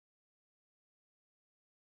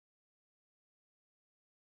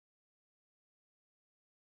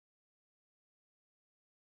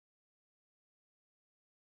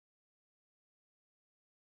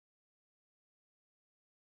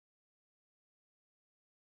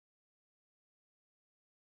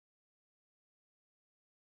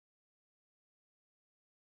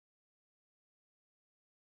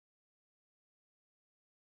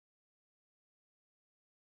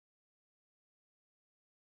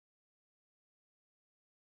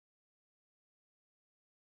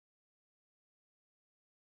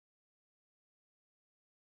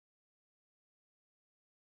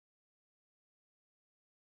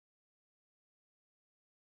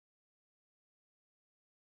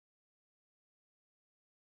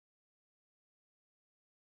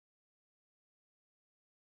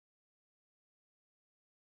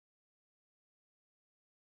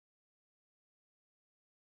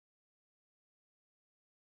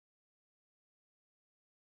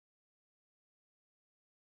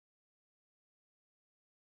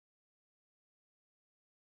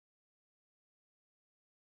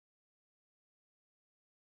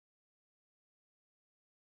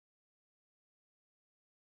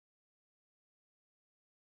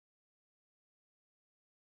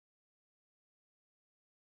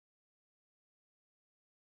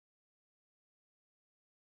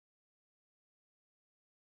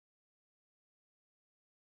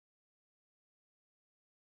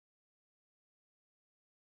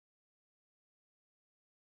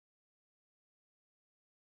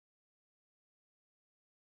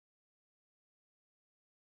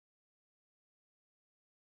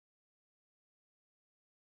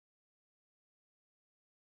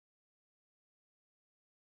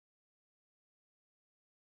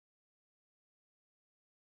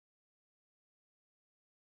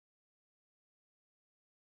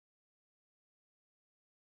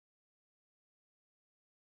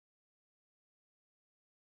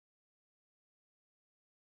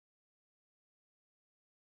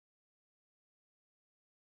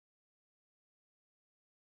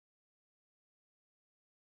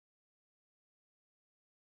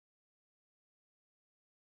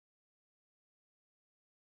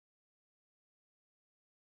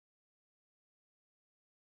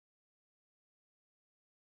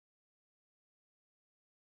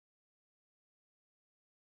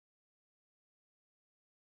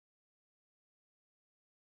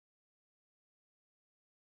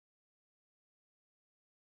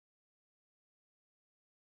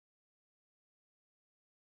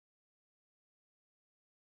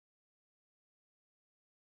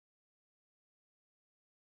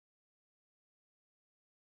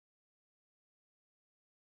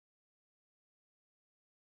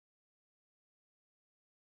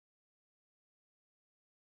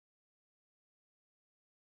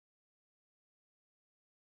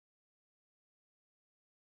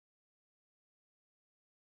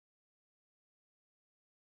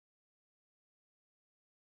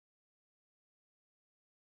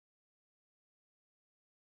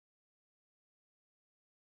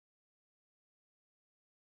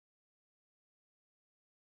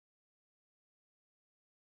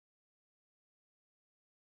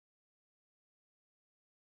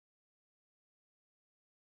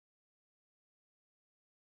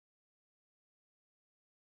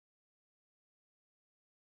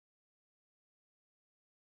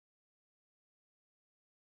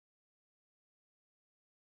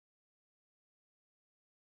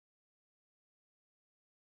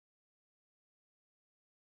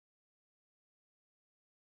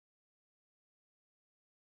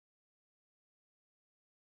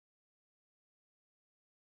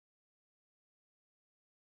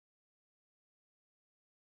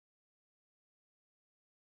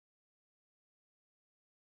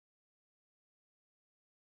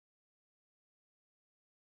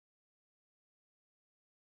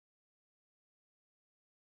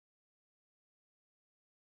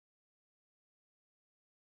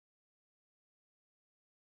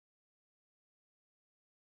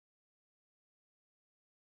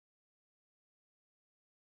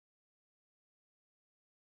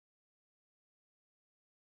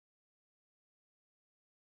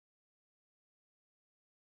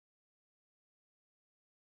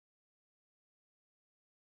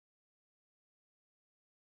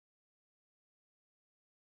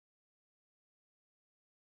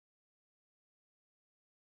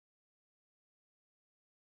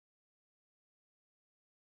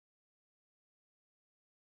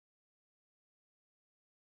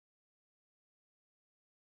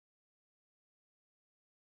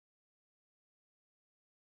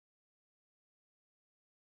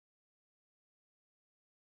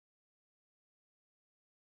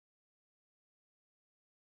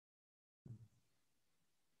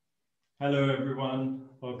Hello everyone,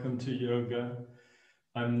 welcome to yoga.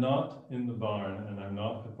 I'm not in the barn and I'm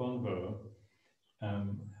not at Bonnevaux.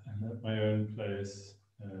 I'm at my own place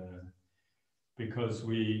because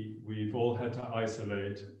we've all had to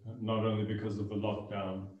isolate, not only because of the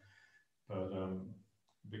lockdown, but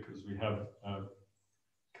because we have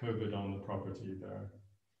COVID on the property there.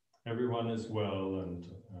 Everyone is well and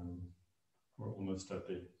we're almost at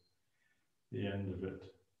the end of it.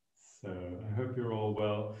 So I hope you're all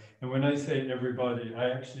well. And when I say everybody, I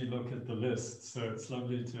actually look at the list. So it's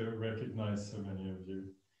lovely to recognize so many of you.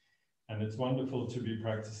 And it's wonderful to be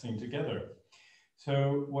practicing together.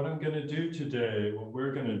 So what I'm going to do today, what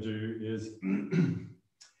we're going to do is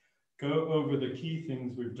go over the key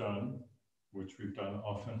things we've done, which we've done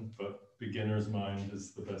often, but beginner's mind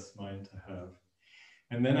is the best mind to have.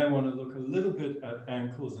 And then I want to look a little bit at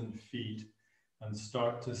ankles and feet and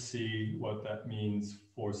start to see what that means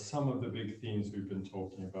for some of the big themes we've been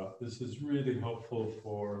talking about. This is really helpful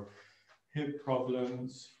for hip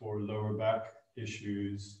problems, for lower back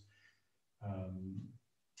issues,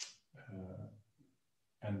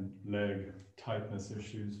 and leg tightness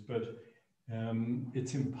issues. But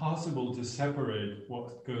it's impossible to separate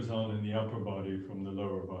what goes on in the upper body from the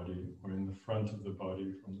lower body, or in the front of the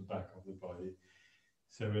body from the back of the body.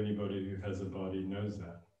 So anybody who has a body knows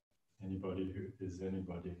that. Anybody who is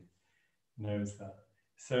anybody knows that.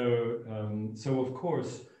 So, so of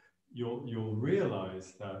course, you'll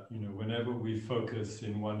realize that, you know, whenever we focus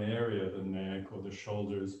in one area, the neck or the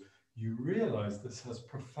shoulders, you realize this has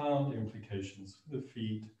profound implications for the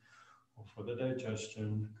feet or for the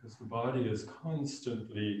digestion, because the body is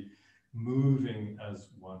constantly moving as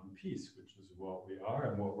one piece, which is what we are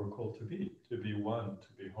and what we're called to be one,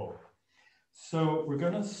 to be whole. So we're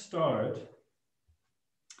going to start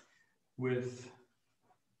with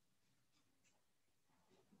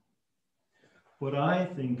what I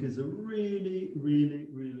think is a really, really,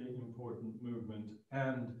 really important movement.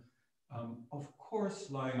 And of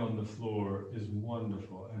course, lying on the floor is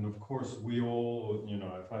wonderful. And of course, we all, you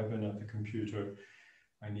know, if I've been at the computer,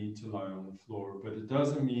 I need to lie on the floor. But it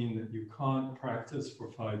doesn't mean that you can't practice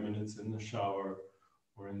for 5 minutes in the shower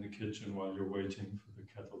or in the kitchen while you're waiting for the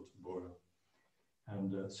kettle to boil.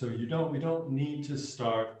 And so we don't need to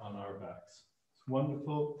start on our backs. It's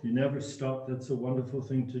wonderful. If you never stop, that's a wonderful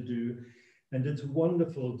thing to do. And it's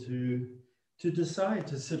wonderful to decide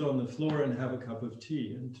to sit on the floor and have a cup of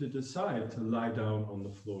tea, and to decide to lie down on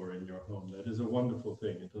the floor in your home. That is a wonderful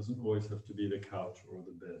thing. It doesn't always have to be the couch or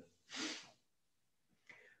the bed.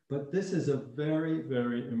 But this is a very,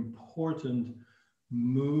 very important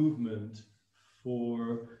movement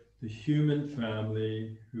for the human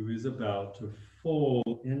family who is about to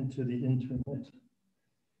fall into the internet.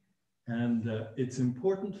 And it's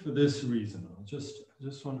important for this reason. I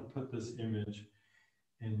just want to put this image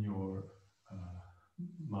in your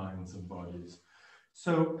minds and bodies.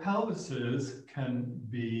 So pelvises can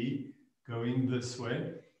be going this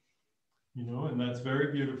way, you know, and that's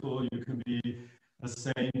very beautiful. You can be a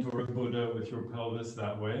saint or a Buddha with your pelvis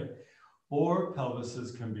that way, or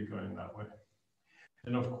pelvises can be going that way.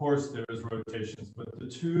 And of course, there's rotations, but the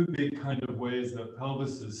two big kind of ways that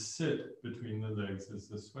pelvises sit between the legs is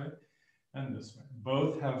this way and this way.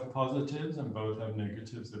 Both have positives and both have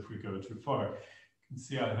negatives if we go too far. You can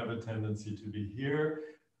see I have a tendency to be here,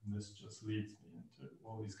 and this just leads me into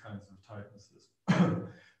all these kinds of tightnesses.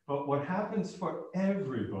 But what happens for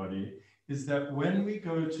everybody is that when we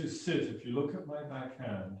go to sit, if you look at my back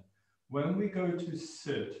hand, when we go to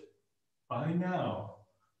sit, by now,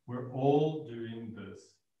 we're all doing this.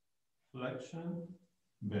 Flexion,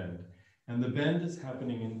 bend. And the bend is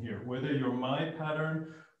happening in here, whether you're my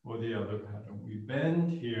pattern or the other pattern. We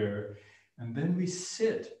bend here, and then we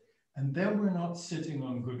sit, and then we're not sitting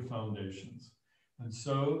on good foundations. And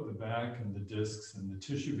so the back and the discs and the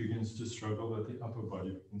tissue begins to struggle, but the upper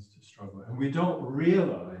body begins to struggle. And we don't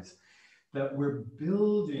realize that we're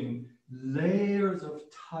building layers of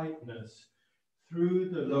tightness through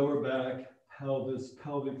the lower back, pelvis,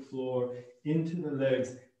 pelvic floor, into the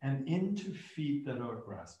legs, and into feet that are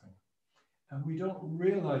grasping. And we don't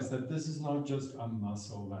realize that this is not just a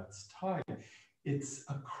muscle that's tight. It's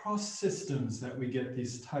across systems that we get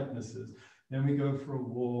these tightnesses. Then we go for a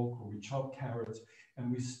walk, or we chop carrots,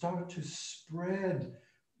 and we start to spread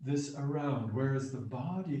this around, whereas the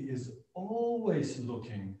body is always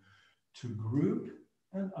looking to group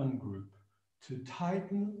and ungroup, to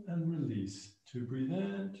tighten and release, to breathe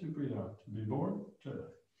in, to breathe out, to be born, to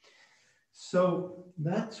die. So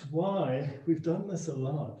that's why we've done this a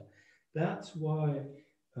lot. That's why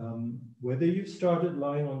whether you've started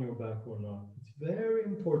lying on your back or not, it's very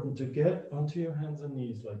important to get onto your hands and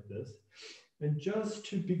knees like this, And just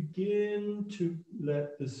to begin to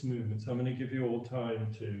let this movement, so I'm going to give you all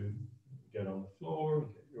time to get on the floor,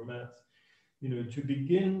 get your mats, you know, to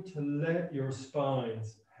begin to let your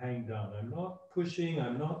spines hang down. I'm not pushing,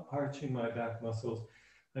 I'm not arching my back muscles.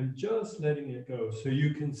 I'm just letting it go. So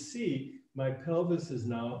you can see my pelvis is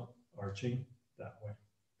now arching that way.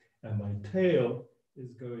 And my tail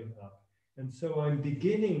is going up. And so I'm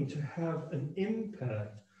beginning to have an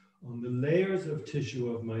impact on the layers of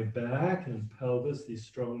tissue of my back and pelvis, these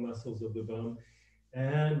strong muscles of the bone,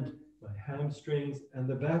 and my hamstrings and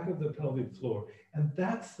the back of the pelvic floor. And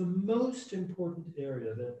that's the most important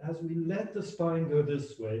area, that as we let the spine go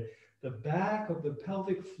this way, the back of the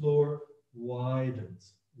pelvic floor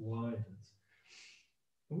widens. And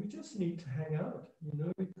we just need to hang out. You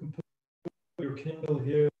know, you can put your Kindle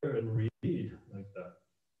here and read like that.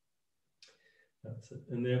 That's it.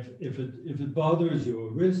 And if it bothers your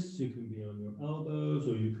wrists, you can be on your elbows,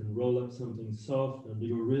 or you can roll up something soft under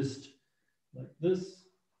your wrist like this.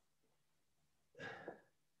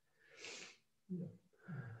 Yeah.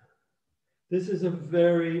 This is a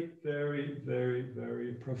very, very, very,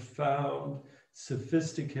 very profound,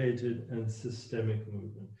 sophisticated, and systemic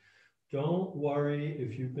movement. Don't worry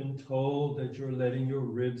if you've been told that you're letting your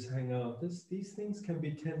ribs hang out. These things can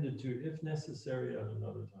be tended to, if necessary, at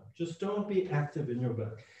another time. Just don't be active in your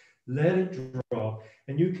back. Let it drop.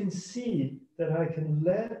 And you can see that I can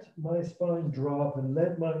let my spine drop and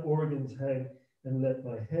let my organs hang and let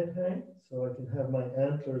my head hang. So I can have my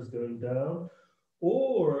antlers going down.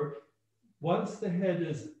 Or once the head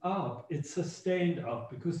is up, it's sustained up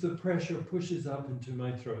because the pressure pushes up into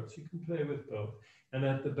my throat. So you can play with both. And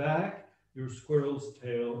at the back, your squirrel's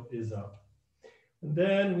tail is up. And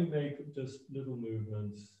then we make just little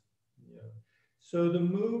movements. Yeah. So the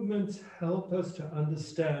movements help us to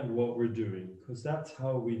understand what we're doing, because that's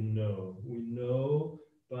how we know. We know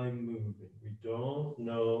by moving. We don't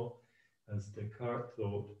know, as Descartes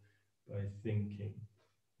thought, by thinking.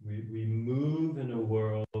 We move in a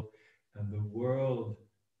world, and the world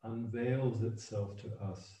unveils itself to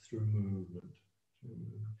us through movement.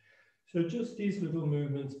 So just these little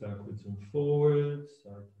movements backwards and forwards,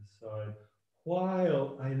 side to side,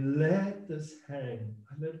 while I let this hang.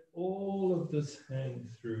 I let all of this hang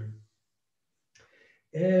through.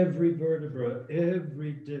 Every vertebra,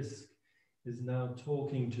 every disc is now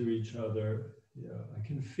talking to each other. Yeah, I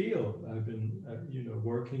can feel, I've been,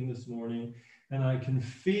 working this morning, and I can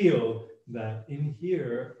feel that in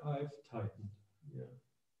here I've tightened. Yeah.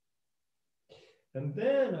 And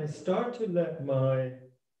then I start to let my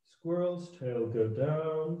squirrel's tail go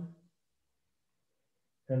down,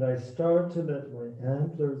 and I start to let my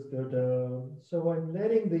antlers go down. So I'm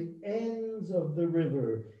letting the ends of the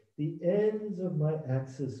river, the ends of my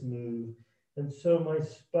axis move. And so my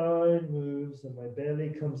spine moves and my belly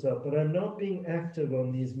comes up, but I'm not being active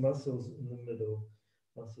on these muscles in the middle,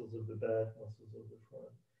 muscles of the back, muscles of the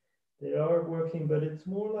front. They are working, but it's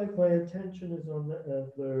more like my attention is on the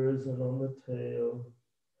antlers and on the tail.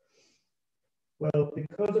 Well,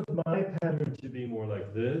 because of my pattern to be more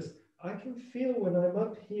like this, I can feel when I'm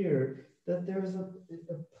up here that there's a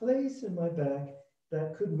place in my back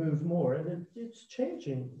that could move more. And it's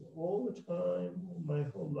changing all the time, my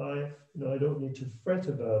whole life. I don't need to fret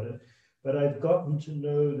about it, but I've gotten to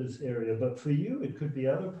know this area. But for you, it could be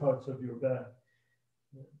other parts of your back.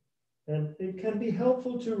 And it can be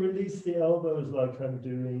helpful to release the elbows like I'm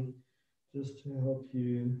doing, just to help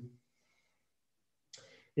you.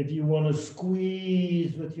 If you want to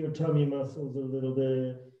squeeze with your tummy muscles a little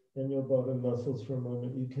bit and your bottom muscles for a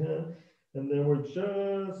moment, you can. And then we're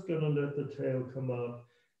just going to let the tail come up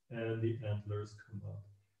and the antlers come up.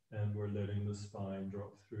 And we're letting the spine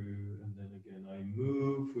drop through. And then again, I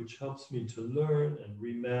move, which helps me to learn and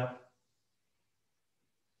remap.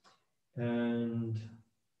 And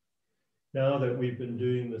now that we've been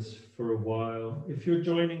doing this for a while, if you're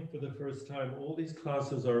joining for the first time, all these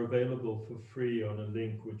classes are available for free on a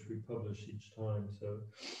link which we publish each time. So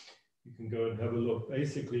you can go and have a look.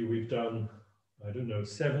 Basically, we've done,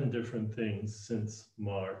 7 different things since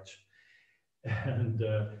March, and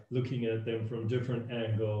looking at them from different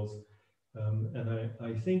angles. And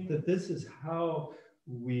I think that this is how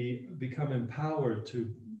we become empowered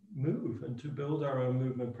to move and to build our own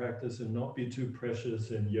movement practice and not be too precious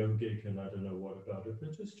and yogic and I don't know what about it,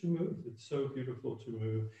 but just to move. It's so beautiful to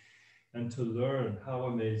move and to learn how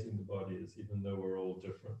amazing the body is, even though we're all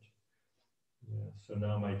different. Yeah. So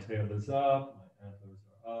now my tail is up, my antlers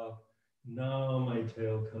are up. Now my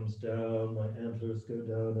tail comes down, my antlers go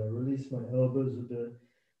down. I release my elbows a bit,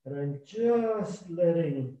 and I'm just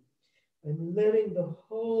letting the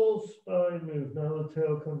whole spine move. Now the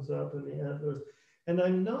tail comes up and the antlers. And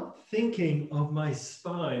I'm not thinking of my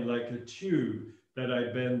spine like a tube that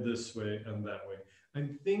I bend this way and that way.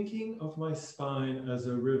 I'm thinking of my spine as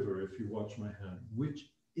a river, if you watch my hand, which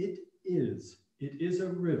it is. It is a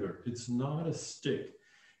river. It's not a stick.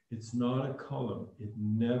 It's not a column. It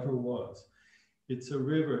never was. It's a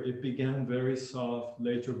river. It began very soft.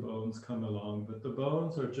 Later bones come along, but the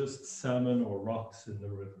bones are just salmon or rocks in the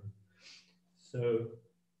river. So,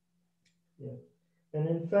 yeah. And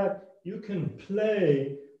in fact, you can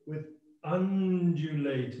play with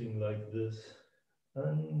undulating like this.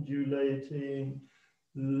 Undulating,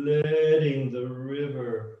 letting the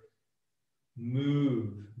river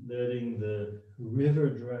move, letting the river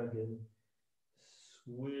dragon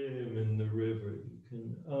swim in the river. You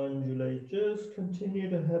can undulate, just continue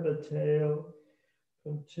to have a tail,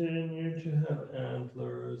 continue to have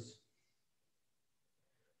antlers.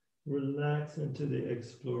 Relax into the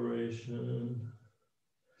exploration.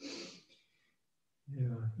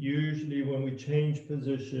 Yeah, usually when we change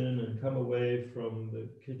position and come away from the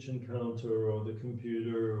kitchen counter or the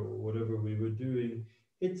computer or whatever we were doing,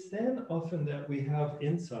 it's then often that we have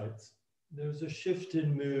insights. There's a shift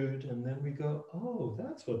in mood, and then we go, oh,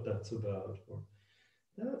 that's what that's about, or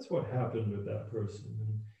that's what happened with that person.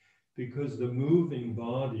 And because the moving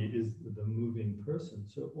body is the moving person.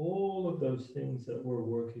 So all of those things that we're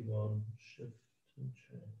working on shift and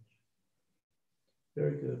change.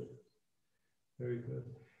 Very good. Very good.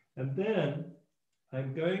 And then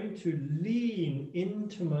I'm going to lean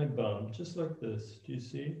into my bum, just like this. Do you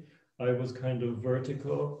see? I was kind of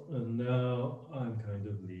vertical, and now I'm kind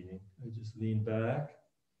of leaning. I just lean back.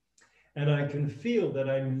 And I can feel that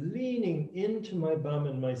I'm leaning into my bum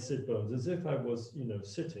and my sit bones, as if I was,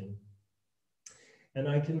 sitting. And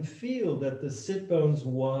I can feel that the sit bones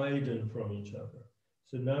widen from each other.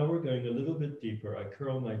 So now we're going a little bit deeper. I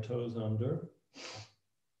curl my toes under.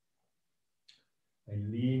 I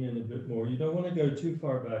lean in a bit more. You don't want to go too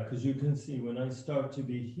far back, because you can see when I start to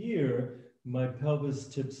be here, my pelvis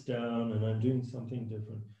tips down and I'm doing something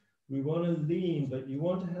different. We want to lean, but you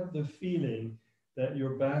want to have the feeling that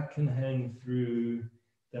your back can hang through,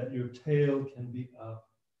 that your tail can be up,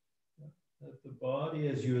 that the body,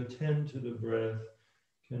 as you attend to the breath,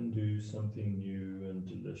 can do something new and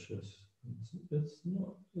delicious.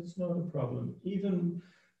 It's not a problem. Even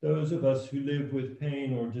those of us who live with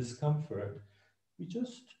pain or discomfort, we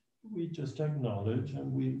just acknowledge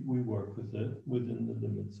and we work with it within the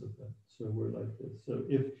limits of that. So we're like this. So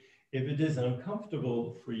if it is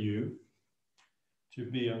uncomfortable for you to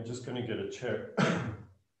be, I'm just going to get a chair.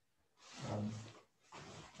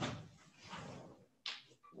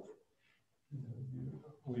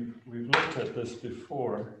 We've looked at this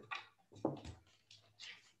before.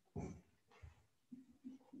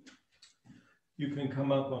 You can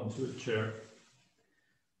come up onto a chair.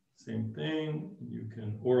 Same thing, you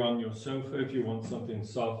can, or on your sofa if you want something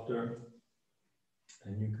softer,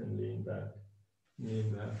 and you can lean back.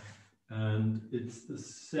 And it's the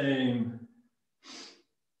same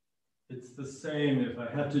if I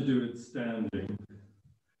had to do it standing.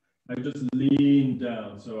 I just lean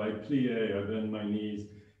down, so I plie, I bend my knees,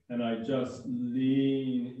 and I just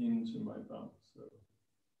lean into my bum. So,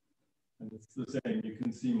 and it's the same, you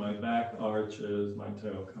can see my back arches, my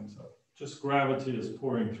tail comes up. Just gravity is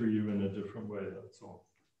pouring through you in a different way, that's all.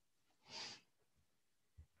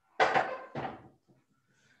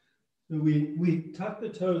 So we tuck the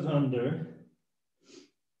toes under.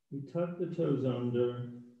 We tuck the toes under.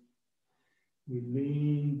 We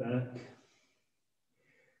lean back.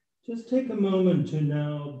 Just take a moment to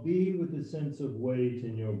now be with a sense of weight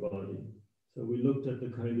in your body. So we looked at the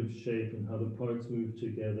kind of shape and how the parts move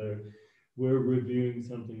together. We're reviewing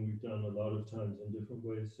something we've done a lot of times in different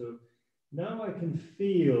ways. So now I can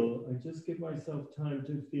feel, I just give myself time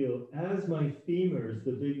to feel as my femurs,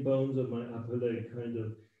 the big bones of my upper leg, kind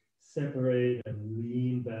of separate and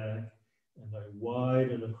lean back, and I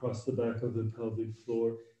widen across the back of the pelvic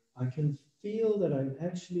floor. I can feel that I'm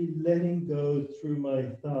actually letting go through my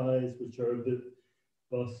thighs, which are a bit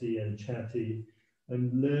bossy and chatty.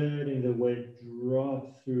 I'm letting the weight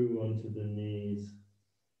drop through onto the knees.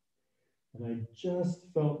 And I just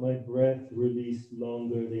felt my breath release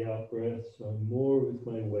longer, the out breath, so I'm more with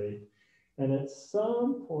my weight. And at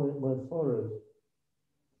some point, my forehead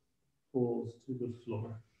falls to the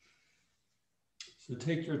floor. So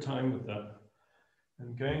take your time with that.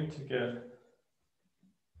 I'm going to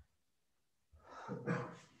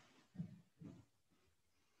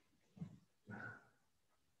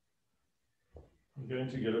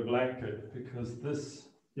get a blanket, because this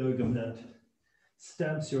yoga mat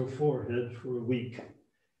stamps your forehead for a week.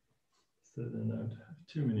 So then I don't have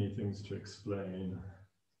too many things to explain.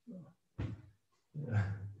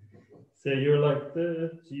 So you're like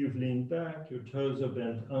this, you've leaned back, your toes are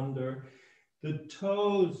bent under. The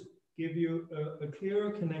toes give you a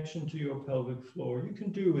clearer connection to your pelvic floor. You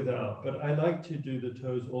can do without, but I like to do the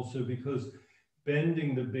toes also because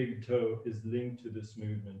bending the big toe is linked to this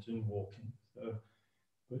movement in walking. So,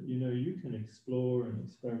 but you know, you can explore and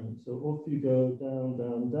experiment. So off you go, down,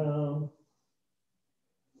 down, down,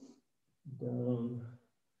 down.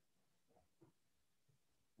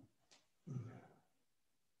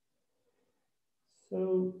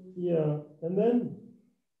 So, yeah, and then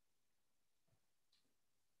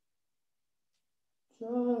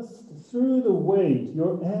just through the weight,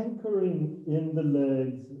 you're anchoring in the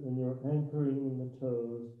legs and you're anchoring in the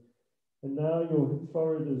toes. And now your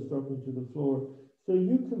forehead is dropping to the floor. So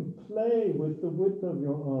you can play with the width of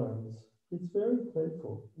your arms. It's very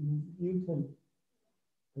playful. You can,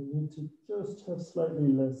 I need to just have slightly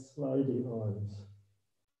less slidey arms.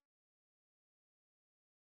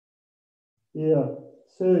 Yeah,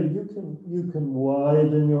 so you can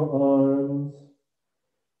widen your arms.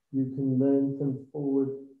 You can lengthen forward.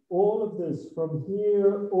 All of this from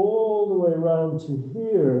here all the way around to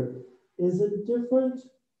here is a different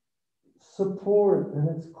support, and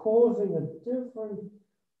it's causing a different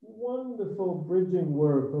wonderful bridging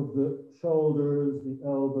work of the shoulders, the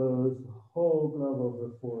elbows, the whole glove of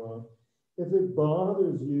the forearm. If it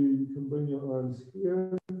bothers you, you can bring your arms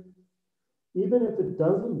here. Even if it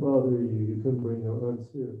doesn't bother you, you can bring your arms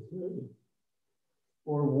here.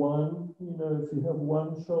 Or one, you know, if you have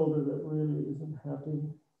one shoulder that really isn't happy.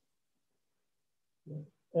 Yeah.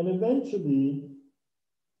 And eventually,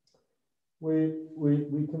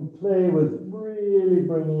 we can play with really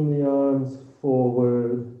bringing the arms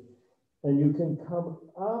forward, and you can come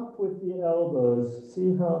up with the elbows.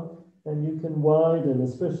 See how, and you can widen,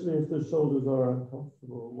 especially if the shoulders are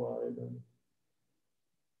uncomfortable, widen.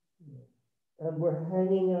 Yeah. And we're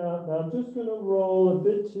hanging out. Now I'm just going to roll a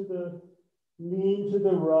bit to the, lean to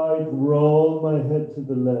the right, roll my head to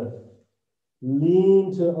the left.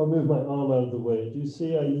 Lean to, I'll move my arm out of the way. Do you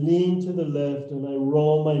see? I lean to the left and I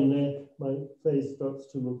roll my neck. My face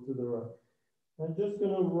starts to look to the right. I'm just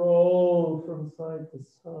going to roll from side to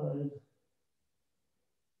side.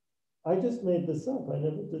 I just made this up. I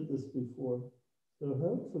never did this before. So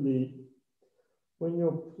hopefully, when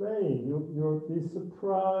you're playing, you'll be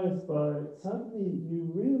surprised by suddenly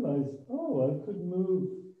you realize, oh, I could move.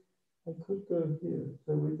 I could go here.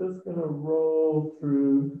 So we're just going to roll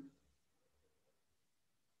through.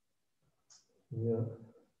 Yeah.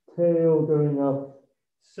 Tail going up.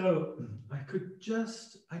 So I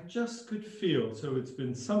just could feel, so it's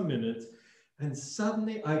been some minutes, and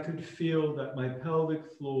suddenly I could feel that my pelvic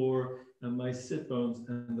floor and my sit bones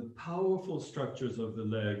and the powerful structures of the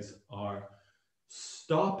legs are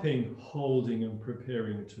stopping, holding, and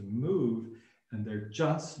preparing to move, and they're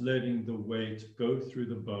just letting the weight go through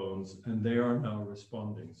the bones, and they are now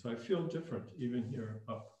responding. So I feel different, even here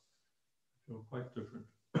up. I feel quite different.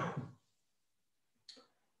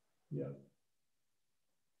 Yeah.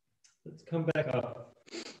 Let's come back up.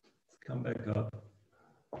 Let's come back up.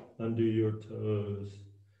 Undo your toes.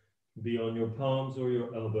 Be on your palms or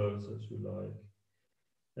your elbows as you like.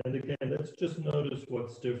 And again, let's just notice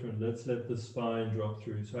what's different. Let's let the spine drop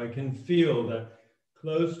through. So I can feel that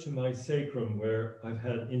close to my sacrum where I've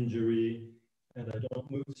had injury and I don't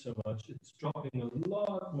move so much. It's dropping a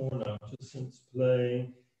lot more now just since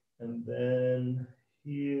playing. And then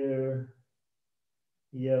here,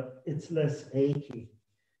 yeah, it's less achy.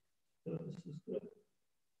 So this is good.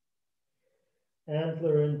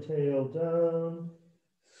 Antler and tail down,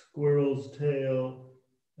 squirrel's tail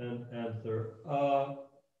and antler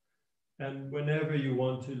up. And whenever you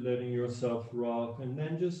want to, letting yourself rock, and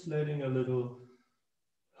then just letting a little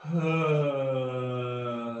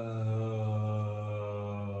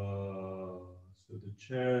so the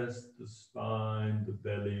chest, the spine, the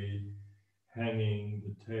belly hanging,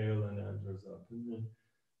 the tail and antlers up, and then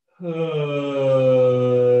I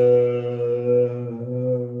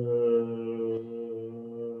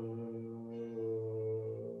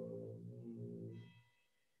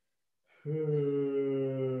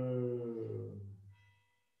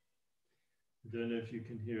don't know if you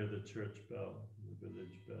can hear the church bell, the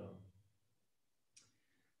village bell.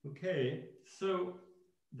 Okay, so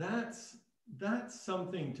that's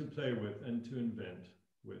something to play with and to invent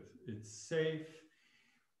with. It's safe.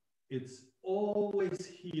 It's always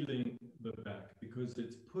healing the back because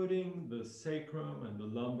it's putting the sacrum and the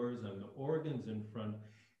lumbars and the organs in front.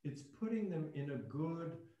 It's putting them in a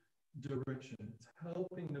good direction. It's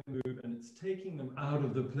helping them move, and it's taking them out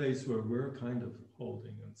of the place where we're kind of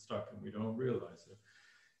holding and stuck and we don't realize it.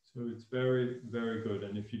 So it's very, very good.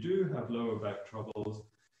 And if you do have lower back troubles,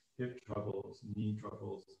 hip troubles, knee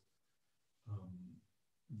troubles,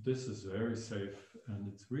 this is very safe, and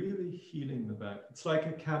it's really healing the back. It's like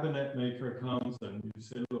a cabinet maker comes and you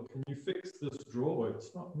say, look, can you fix this drawer?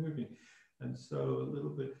 It's not moving. And so a little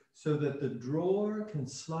bit, so that the drawer can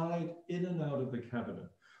slide in and out of the cabinet.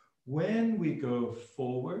 When we go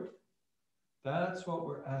forward, that's what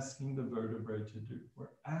we're asking the vertebrae to do. We're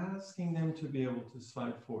asking them to be able to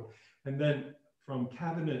slide forward. And then from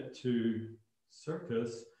cabinet to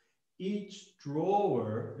circus, each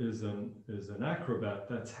drawer is an acrobat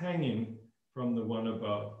that's hanging from the one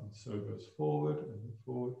above. And so it goes forward and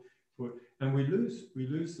forward, forward. And we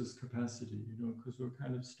lose this capacity, you know, because we're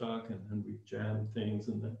kind of stuck, and then we jam things,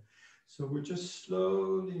 and then so we're just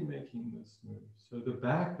slowly making this move. So the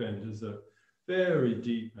back bend is a very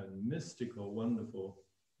deep and mystical, wonderful,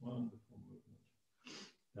 wonderful movement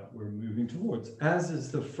that we're moving towards, as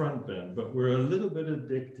is the front bend. But we're a little bit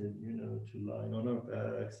addicted, you know, to lying on our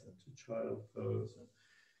backs and to child pose. And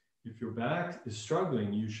if your back is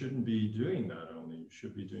struggling, you shouldn't be doing that only. You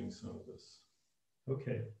should be doing some of this.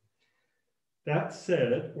 Okay. That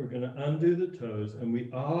said, we're going to undo the toes, and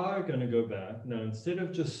we are going to go back. Now, instead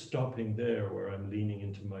of just stopping there where I'm leaning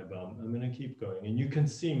into my bum, I'm going to keep going. And you can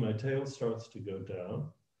see my tail starts to go down.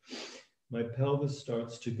 My pelvis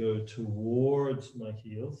starts to go towards my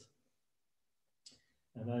heels.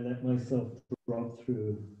 And I let myself drop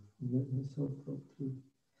through.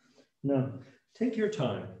 Now, take your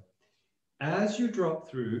time. As you drop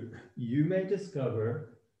through, you may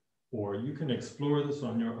discover, or you can explore this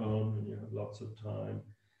on your own when you have lots of time.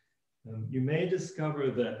 You may discover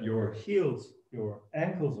that your heels, your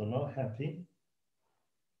ankles are not happy.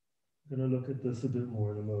 I'm going to look at this a bit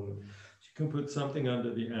more in a moment. So you can put something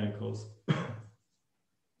under the ankles.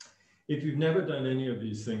 If you've never done any of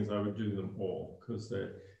these things, I would do them all, because they,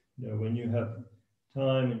 you know, when you have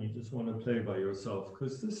time and you just want to play by yourself,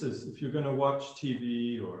 because this is, if you're going to watch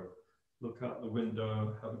TV or look out the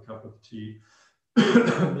window, have a cup of tea,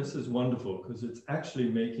 this is wonderful because it's actually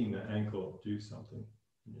making the ankle do something.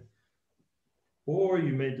 Yeah. Or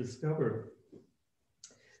you may discover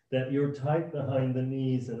that you're tight behind the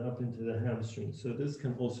knees and up into the hamstrings. So this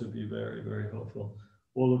can also be very, very helpful.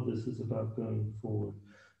 All of this is about going forward.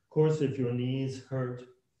 Of course, if your knees hurt,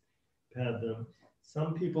 pad them.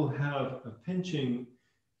 Some people have a pinching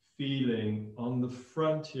feeling on the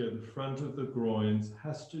front here, the front of the groins,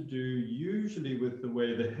 has to do usually with the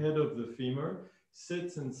way the head of the femur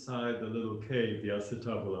sits inside the little cave, the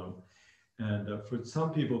acetabulum. And for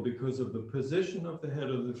some people, because of the position of the head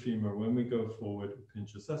of the femur, when we go forward, it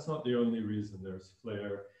pinches. That's not the only reason. There's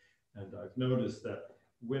flare. And I've noticed that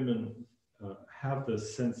women have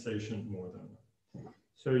this sensation more than men.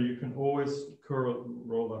 So you can always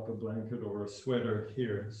roll up a blanket or a sweater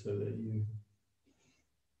here so that you...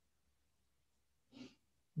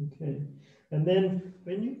 Okay. And then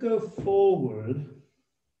when you go forward,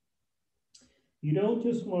 you don't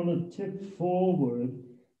just want to tip forward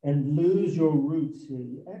and lose your roots here.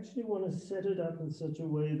 You actually want to set it up in such a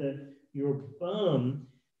way that your bum,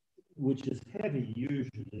 which is heavy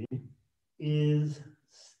usually, is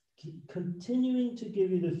continuing to give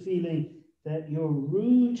you the feeling that you're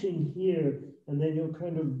rooting here, and then you're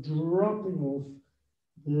kind of dropping off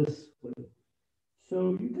this way.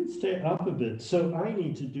 So you can stay up a bit. So I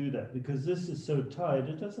need to do that because this is so tight,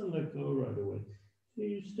 it doesn't let go right away. So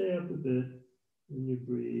you stay up a bit and you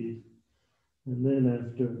breathe. And then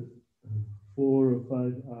after 4 or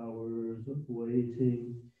 5 hours of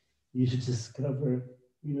waiting, you discover,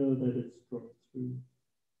 you know, that it's dropped through.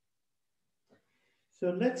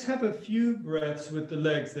 So let's have a few breaths with the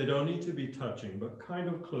legs. They don't need to be touching, but kind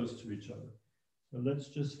of close to each other. So let's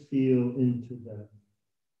just feel into that.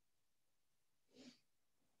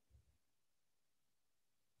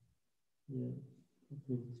 Yeah,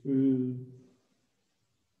 through.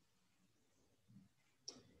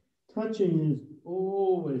 Touching is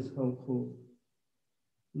always helpful.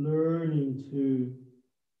 Learning to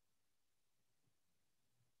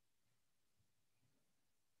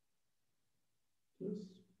just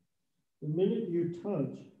the minute you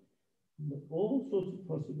touch, all sorts of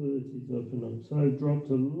possibilities open up. So I dropped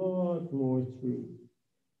a lot more through.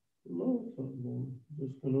 A lot more.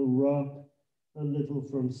 Just going to rock a little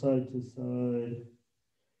from side to side.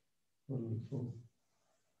 Wonderful.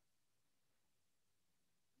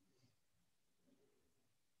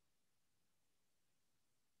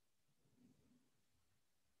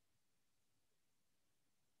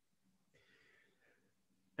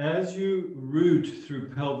 As you root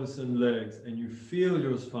through pelvis and legs and you feel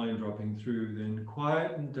your spine dropping through, then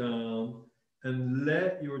quieten down and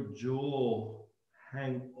let your jaw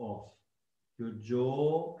hang off your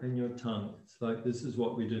jaw and your tongue. It's like this is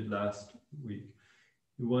what we did last week.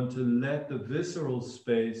 You want to let the visceral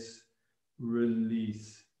space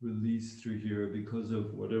release through here because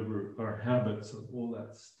of whatever our habits of all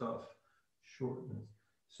that stuff, shortness.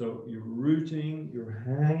 So you're rooting, you're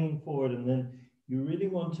hanging forward, and then you really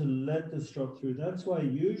want to let this drop through. That's why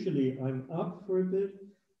usually I'm up for a bit,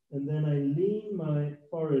 and then I lean my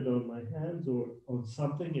forehead on my hands or on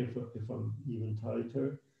something if I'm even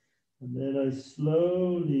tighter. And then I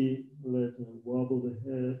slowly wobble the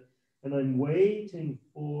head, and I'm waiting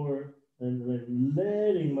for, and then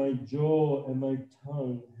letting my jaw and my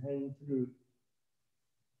tongue hang through.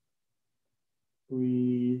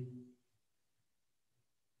 Breathe.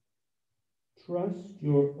 Trust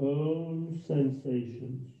your own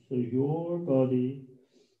sensations. So your body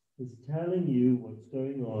is telling you what's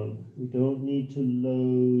going on. We don't need to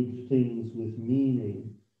load things with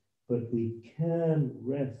meaning, but we can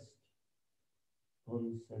rest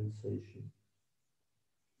on sensation.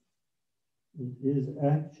 It is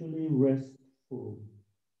actually restful.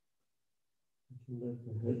 You can let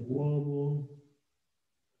the head wobble.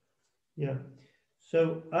 Yeah.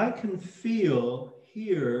 So I can feel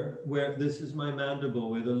here where this is my mandible,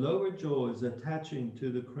 where the lower jaw is attaching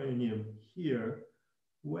to the cranium here,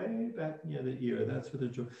 way back near the ear. That's where the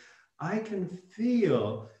jaw. I can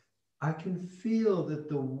feel that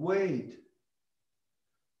the weight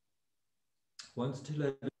wants to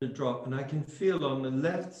let it drop, and I can feel on the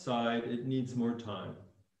left side it needs more time.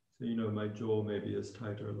 So you know my jaw maybe is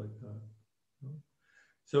tighter like that.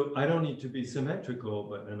 So I don't need to be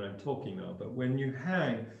symmetrical, and I'm talking now, but when you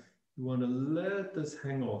hang, you want to let this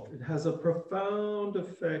hang off. It has a profound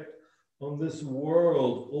effect on this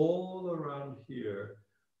world all around here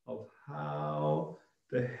of how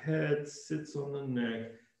the head sits on the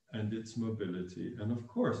neck and its mobility. And of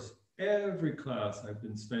course, every class I've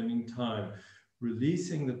been spending time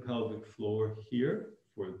releasing the pelvic floor here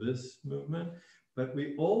for this movement, but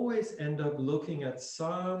we always end up looking at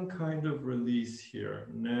some kind of release here,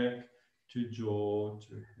 neck to jaw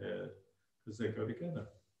to head, because they go together.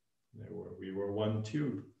 We were one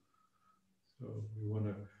tube. So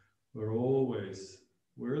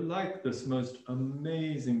we're like this most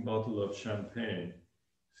amazing bottle of champagne,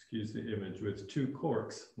 excuse the image, with two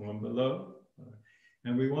corks, one below.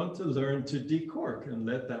 And we want to learn to decork and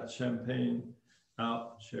let that champagne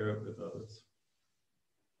out, share it with others.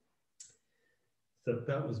 So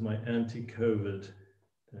that was my anti-COVID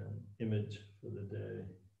image for the day.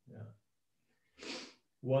 Yeah.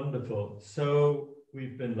 Wonderful. So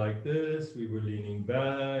we've been like this, we were leaning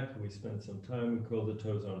back, we spent some time, we curled the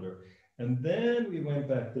toes under. And then we went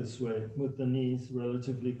back this way with the knees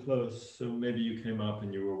relatively close. So maybe you came up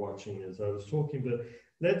and you were watching as I was talking, but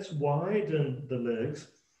let's widen the legs.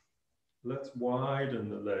 Let's widen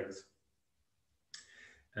the legs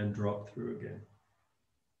and drop through again.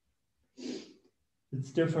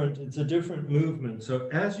 It's different, it's a different movement. So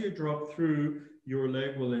as you drop through, your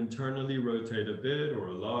leg will internally rotate a bit or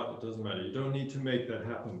a lot, it doesn't matter. You don't need to make that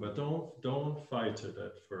happen, but don't fight it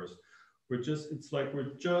at first. It's like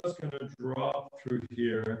we're just gonna drop through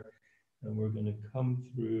here and we're gonna come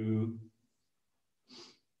through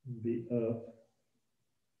and be up.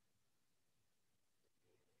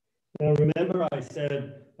 Now remember I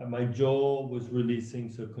said that my jaw was releasing,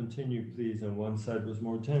 so continue please, and one side was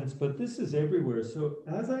more tense, but this is everywhere. So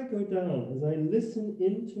as I go down, as I listen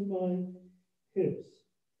into my hips,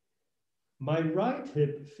 my right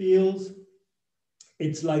hip feels,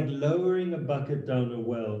 it's like lowering a bucket down a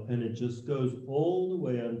well and it just goes all the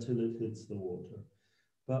way until it hits the water.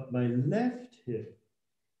 But my left hip,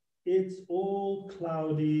 it's all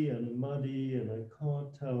cloudy and muddy and I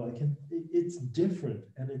can't tell, it's different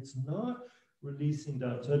and it's not releasing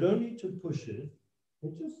down. So I don't need to push it.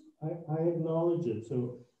 I acknowledge it.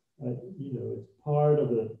 So, it's part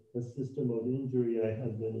of a system of injury I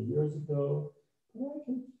had many years ago. But I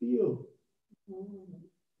can feel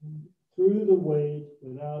through the weight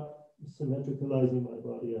without symmetricalizing my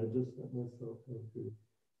body. I just let myself go through.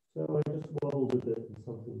 So I just wobbled a bit and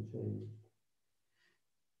something changed.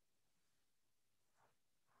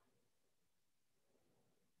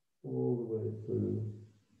 All the way through.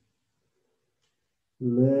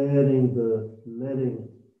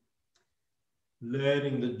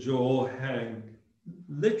 Letting the jaw hang,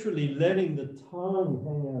 literally letting the tongue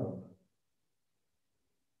hang out.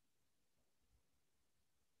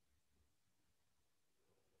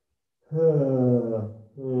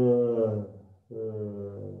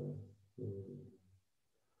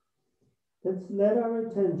 Let's let our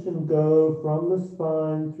attention go from the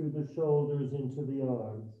spine through the shoulders into the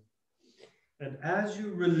arms. And as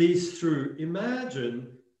you release through,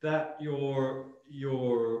 imagine that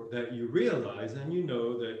that you realize and you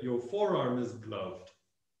know that your forearm is gloved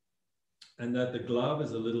and that the glove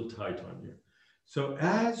is a little tight on you. So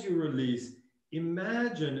as you release,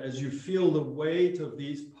 imagine as you feel the weight of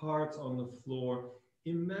these parts on the floor,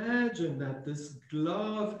 imagine that this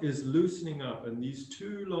glove is loosening up and these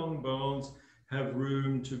two long bones have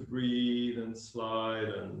room to breathe and slide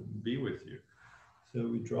and be with you. So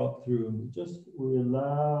we drop through and we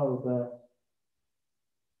allow that.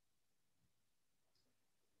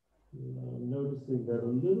 Noticing that a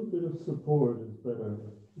little bit of support is better.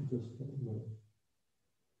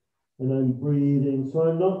 And I'm breathing. So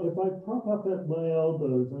I'm not, if I prop up at my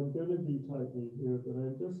elbows, I'm going to be tightening here, but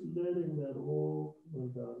I'm just letting that all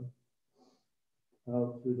come down.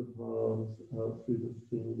 Out through the palms, out through the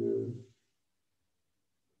fingers.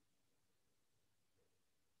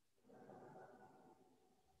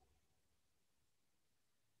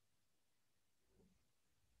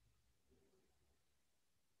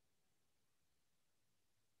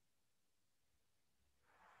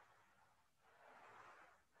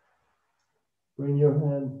 Bring your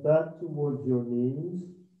hands back towards your knees.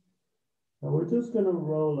 And we're just going to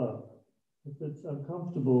roll up. If it's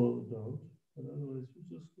uncomfortable, don't. But otherwise,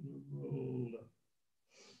 we're just going to roll up.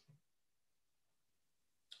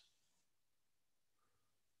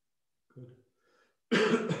 Good.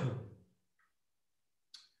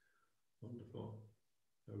 Wonderful.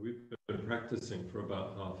 We've been practicing for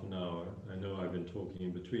about half an hour. I know I've been talking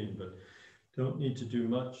in between, but don't need to do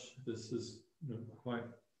much. This is quite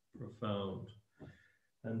profound.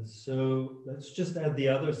 And so let's just add the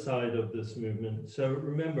other side of this movement. So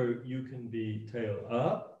remember, you can be tail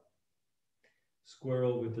up,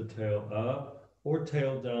 squirrel with the tail up, or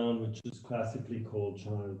tail down, which is classically called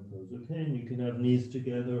child pose. Okay, and you can have knees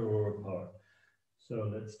together or apart. So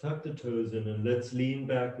let's tuck the toes in and let's lean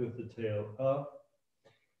back with the tail up.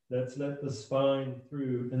 Let's let the spine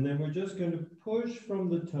through, and then we're just going to push from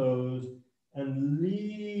the toes and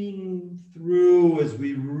lean through as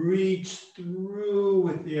we reach through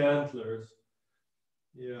with the antlers.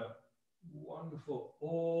 Yeah, wonderful,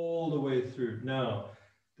 all the way through. Now,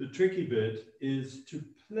 the tricky bit is to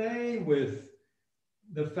play with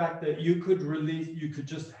the fact that you could release, you could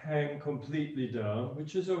just hang completely down,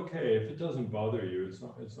 which is okay. If it doesn't bother you, it's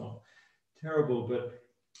not terrible, but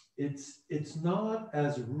it's not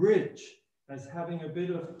as rich as having a bit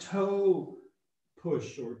of toe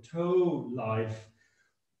push or toe life,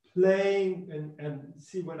 playing and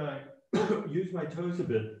see when I use my toes a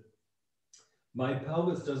bit, my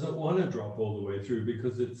pelvis doesn't want to drop all the way through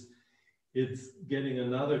because it's getting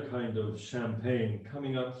another kind of champagne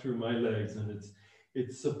coming up through my legs, and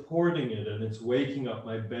it's supporting it, and it's waking up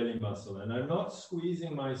my belly muscle, and I'm not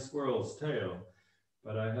squeezing my squirrel's tail,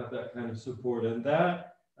 but I have that kind of support, and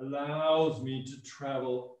that allows me to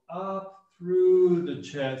travel up through the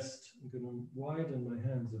chest. I'm going to widen my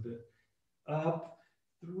hands a bit. Up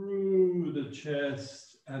through the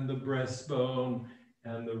chest and the breastbone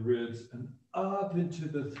and the ribs and up into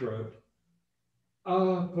the throat.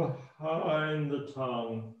 Up behind the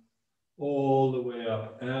tongue, all the way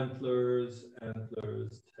up. Antlers,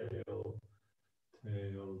 antlers, tail,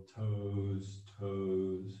 tail, toes,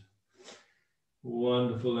 toes.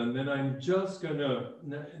 Wonderful. And then I'm just going to,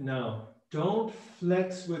 now, don't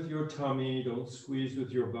flex with your tummy, don't squeeze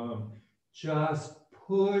with your bum. Just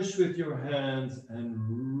push with your hands and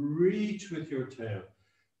reach with your tail.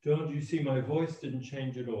 Don't you see my voice didn't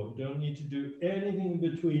change at all? You don't need to do anything in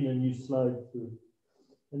between, and you slide through.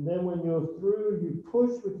 And then when you're through, you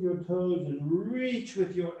push with your toes and reach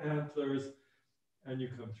with your antlers, and you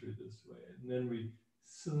come through this way. And then we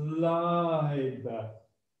slide back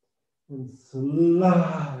and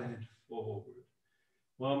slide forward.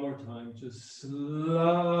 One more time, just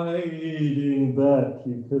sliding back.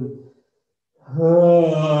 You can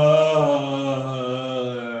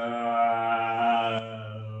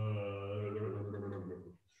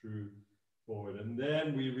through forward. And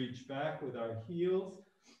then we reach back with our heels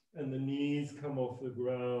and the knees come off the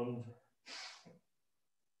ground.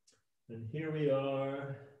 And here we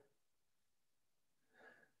are,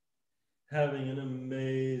 having an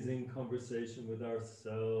amazing conversation with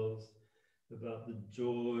ourselves about the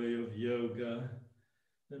joy of yoga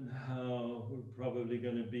and how we're probably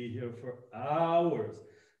going to be here for hours.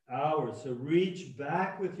 So reach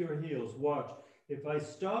back with your heels. Watch. If I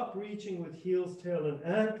stop reaching with heels, tail, and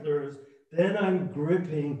antlers, then I'm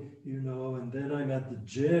gripping, and then I'm at the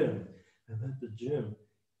gym.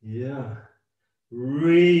 Yeah.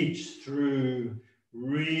 Reach through.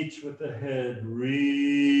 Reach with the head.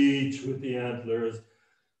 Reach with the antlers.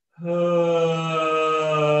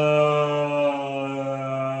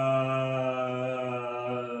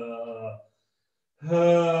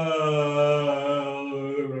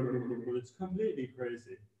 It's completely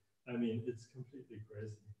crazy. I mean, it's completely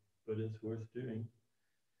crazy, but it's worth doing.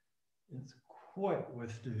 It's quite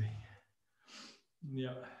worth doing.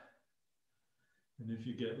 Yeah. And if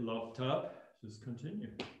you get locked up, just continue.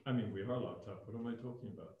 I mean, we are locked up. What am I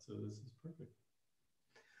talking about? So this is perfect.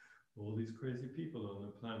 All these crazy people on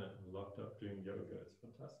the planet are locked up doing yoga. It's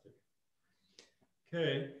fantastic.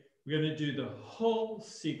 Okay, we're going to do the whole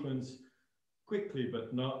sequence quickly,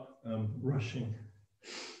 but not rushing.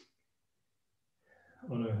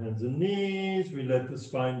 On our hands and knees, we let the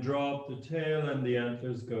spine drop, the tail and the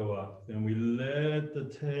antlers go up. Then we let the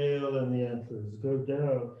tail and the antlers go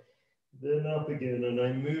down. Then up again, and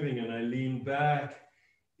I'm moving and I lean back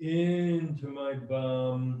into my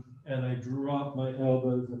bum and I drop my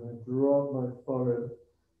elbows and I drop my forehead.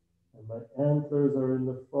 And my antlers are in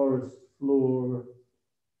the forest floor.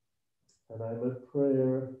 And I'm at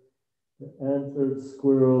prayer. The antlered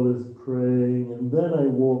squirrel is praying. And then I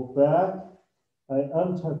walk back. I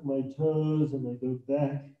untuck my toes and I go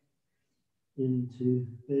back into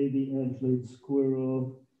baby antlered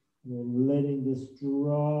squirrel. And I'm letting this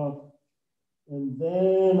drop. And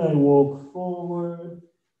then I walk forward.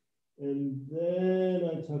 And then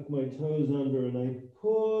I tuck my toes under and I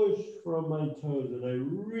push from my toes and I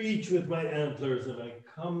reach with my antlers and I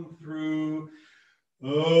come through,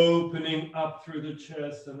 opening up through the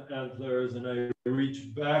chest and antlers, and I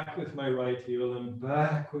reach back with my right heel and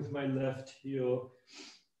back with my left heel.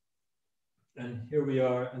 And here we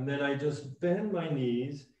are. And then I just bend my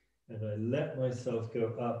knees and I let myself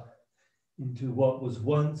go up into what was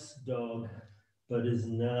once dog, but is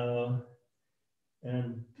now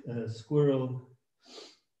and a squirrel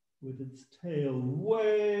with its tail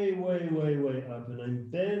way, way, way, way up. And I'm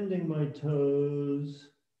bending my toes.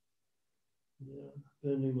 Yeah,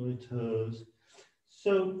 bending my toes.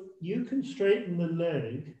 So you can straighten the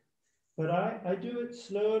leg, but I do it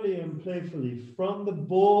slowly and playfully. From the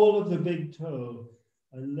ball of the big toe,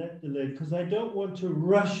 I let the leg, because I don't want to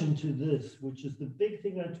rush into this, which is the big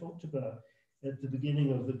thing I talked about at the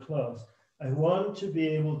beginning of the class. I want to be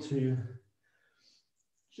able to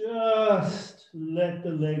just let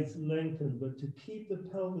the legs lengthen, but to keep the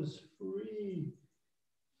pelvis free,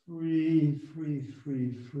 free, free,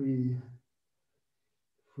 free, free,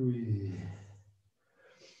 free.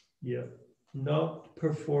 Yeah, not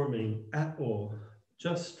performing at all,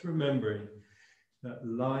 just remembering that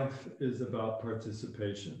life is about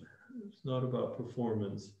participation. It's not about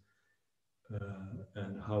performance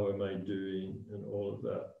and how am I doing and all of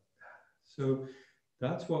that. So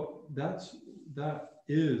that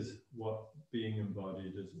is what being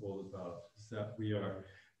embodied is all about, is that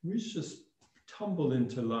we just tumble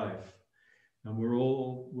into life and we're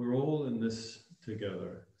all in this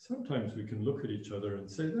together. Sometimes we can look at each other and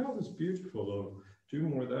say, that was beautiful, or do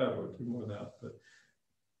more of that, or do more of that, but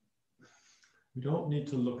we don't need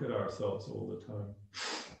to look at ourselves all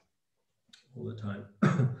the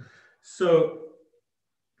time. So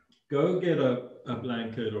go get a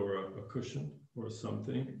blanket or a cushion or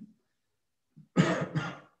something.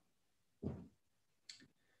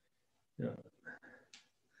 Yeah.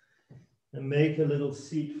 And make a little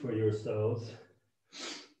seat for yourselves.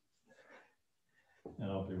 And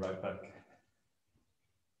I'll be right back.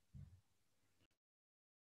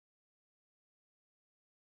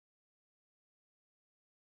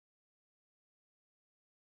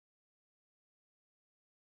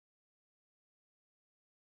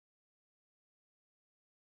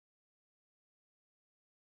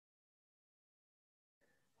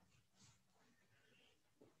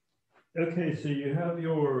 Okay, so you have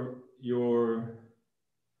your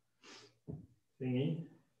thingy,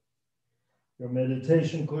 your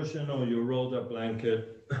meditation cushion or your rolled up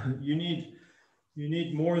blanket. You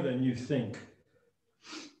need more than you think.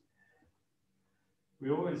 We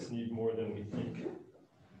always need more than we think.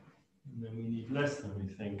 And then we need less than we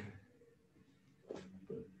think.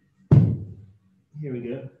 But here we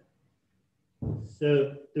go.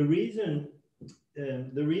 So the reason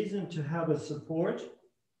to have a support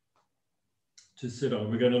to sit on,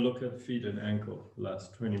 we're going to look at feet and ankle the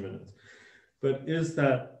last 20 minutes, but is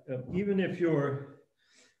that even if you're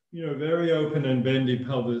very open and bendy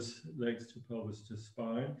pelvis, legs to pelvis to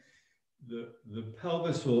spine, the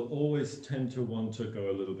pelvis will always tend to want to go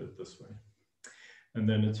a little bit this way. And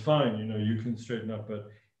then it's fine, you can straighten up. But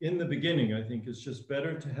in the beginning, I think it's just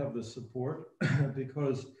better to have the support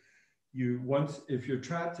because if you're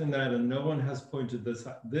trapped in that and no one has pointed this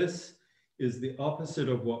out, this is the opposite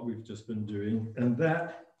of what we've just been doing. And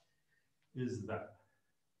that is that.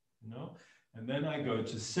 you know? And then I go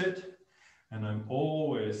to sit, and I'm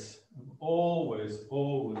always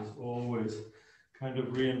kind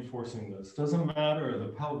of reinforcing this. Doesn't matter, the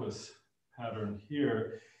pelvis pattern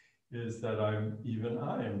here is that I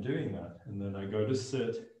am doing that. And then I go to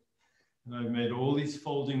sit, and I've made all these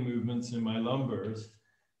folding movements in my lumbars,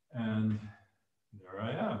 and there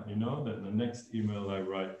I am, you know. Then the next email I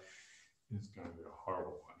write is going to be a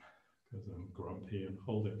horrible one because I'm grumpy and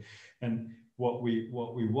holding. And what we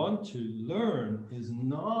want to learn is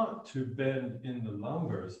not to bend in the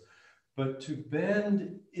lumbars, but to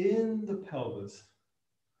bend in the pelvis.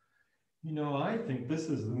 You know, I think this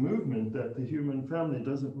is the movement that the human family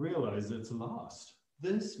doesn't realize it's lost.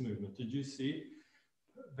 This movement, did you see?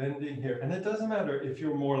 Bending here. And it doesn't matter if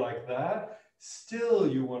you're more like that, still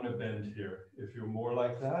you want to bend here. If you're more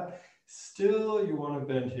like that, still you want to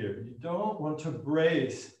bend here. You don't want to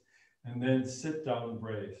brace and then sit down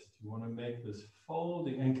braced. You want to make this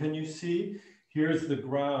folding. And can you see? Here's the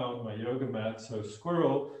ground, my yoga mat. So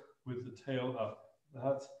squirrel with the tail up.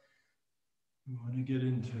 That's, we want to get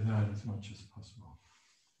into that as much as possible.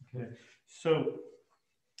 Okay, so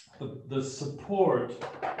the support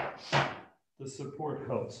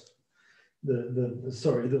helps.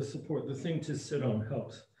 The thing to sit on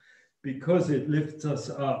helps because it lifts us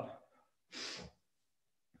up.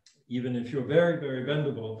 Even if you're very, very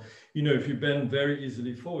bendable, you know, if you bend very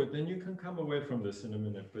easily forward, then you can come away from this in a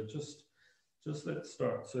minute, but just let's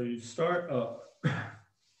start. So you start up,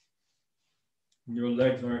 your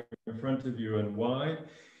legs are in front of you and wide.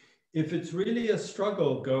 If it's really a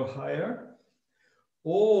struggle, go higher,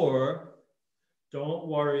 or don't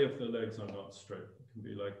worry if the legs are not straight. It can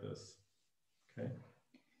be like this, okay?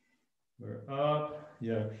 We're up,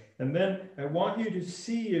 yeah. And then I want you to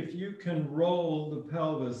see if you can roll the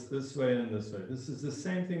pelvis this way and this way. This is the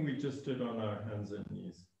same thing we just did on our hands and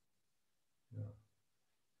knees. Yeah.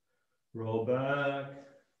 Roll back,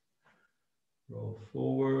 roll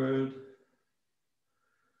forward.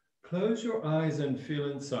 Close your eyes and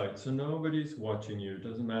feel inside. So nobody's watching you. It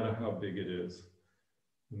doesn't matter how big it is,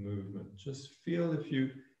 the movement. Just feel if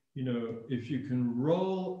you can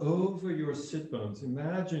roll over your sit bones.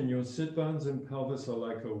 Imagine your sit bones and pelvis are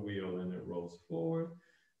like a wheel, and it rolls forward,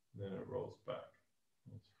 then it rolls back.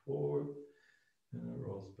 Rolls forward, and it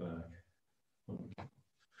rolls back.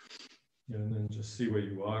 And then just see where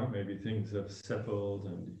you are. Maybe things have settled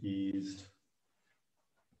and eased.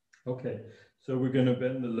 Okay, so we're going to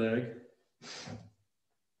bend the leg.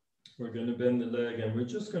 We're going to bend the leg, and we're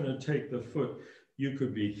just going to take the foot. You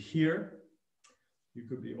could be here. You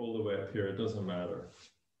could be all the way up here. It doesn't matter.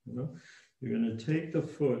 You know, you're going to take the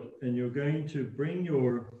foot, and you're going to bring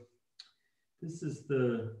your. This is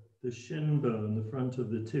the shin bone, the front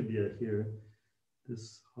of the tibia here.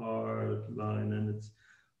 This hard line, and it's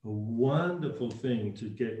a wonderful thing to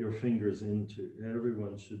get your fingers into.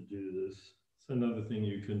 Everyone should do this. It's another thing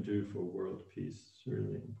you can do for world peace. It's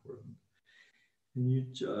really important. And you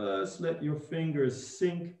just let your fingers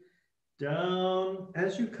sink down.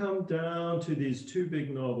 As you come down to these two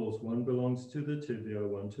big knobbles, one belongs to the tibia,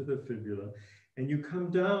 one to the fibula, and you come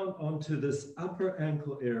down onto this upper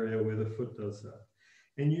ankle area where the foot does that.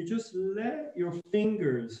 And you just let your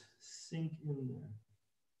fingers sink in there.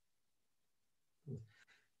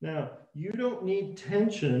 Now, you don't need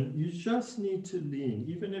tension, you just need to lean.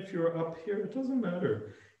 Even if you're up here, it doesn't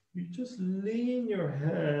matter. You just lean your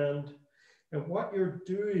hand, and what you're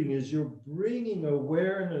doing is you're bringing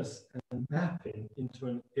awareness and mapping into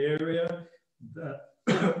an area that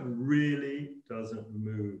really doesn't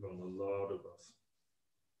move on a lot of us.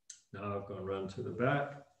 Now I've gone round to the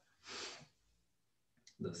back,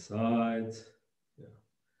 the sides.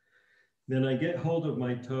 Then I get hold of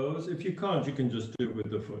my toes. If you can't, you can just do it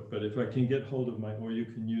with the foot. But if I can get hold of my, or you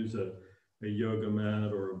can use a yoga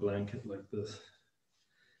mat or a blanket like this,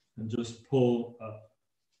 and just pull up.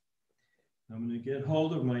 I'm going to get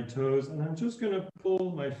hold of my toes, and I'm just going to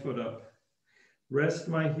pull my foot up. Rest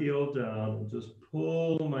my heel down, and just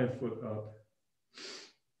pull my foot up.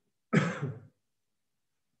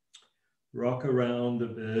 Rock around a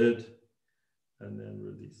bit, and then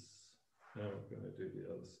release. Now we're going to do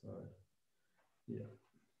the other side. Yeah.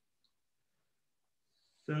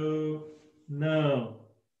 So now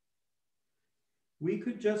we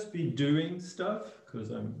could just be doing stuff because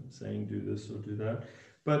I'm saying do this or do that,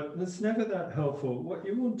 but it's never that helpful. What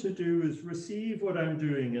you want to do is receive what I'm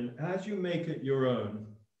doing, and as you make it your own,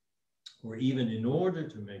 or even in order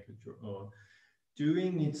to make it your own,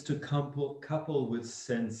 doing needs to couple with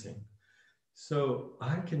sensing. So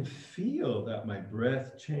I can feel that my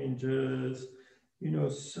breath changes, you know,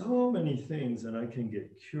 so many things, and I can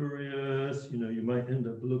get curious. You know, you might end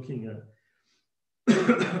up looking at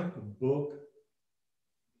a book,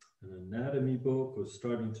 an anatomy book, or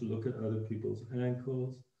starting to look at other people's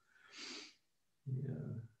ankles.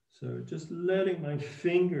 Yeah, so just letting my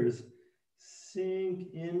fingers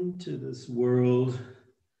sink into this world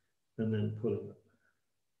and then pulling up.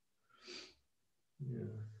 Yeah.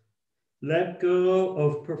 Let go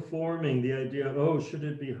of performing the idea, oh, should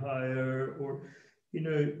it be higher? Or, you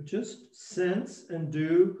know, just sense and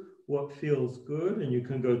do what feels good, and you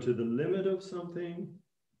can go to the limit of something.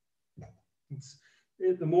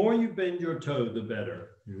 The more you bend your toe, the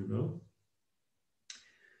better, you know.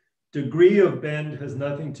 Degree of bend has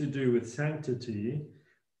nothing to do with sanctity,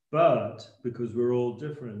 but because we're all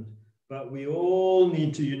different, but we all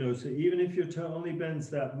need to, you know, so even if your toe only bends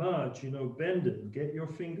that much, you know, bend it, get your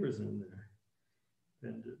fingers in there.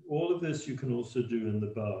 Bend it. All of this you can also do in the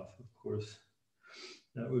bath, of course.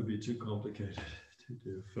 That would be too complicated to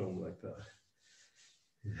do a film like that.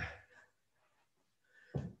 Yeah.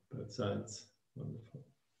 Both sides, wonderful.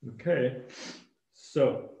 Okay,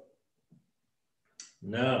 so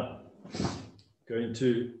now going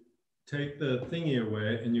to take the thingy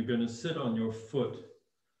away and you're going to sit on your foot.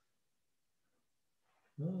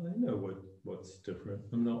 Well, I know what's different.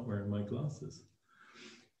 I'm not wearing my glasses.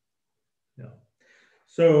 Yeah.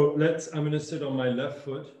 So I'm going to sit on my left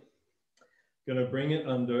foot. I'm going to bring it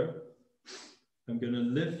under. I'm going to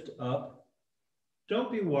lift up.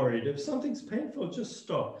 Don't be worried. If something's painful, just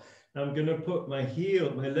stop. Now I'm going to put my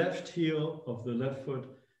heel, my left heel of the left foot,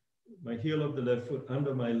 my heel of the left foot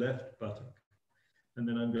under my left buttock. And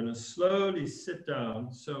then I'm going to slowly sit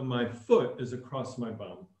down so my foot is across my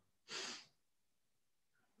bum.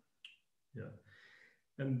 Yeah.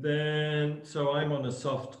 And then, so I'm on a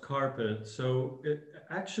soft carpet. So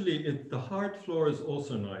the hard floor is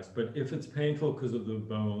also nice, but if it's painful because of the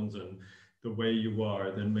bones and the way you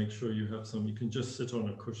are, then make sure you have you can just sit on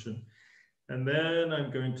a cushion. And then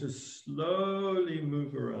I'm going to slowly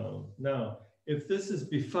move around. Now, if this is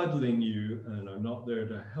befuddling you and I'm not there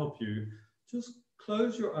to help you, just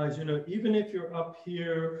close your eyes. You know, even if you're up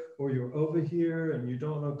here or you're over here and you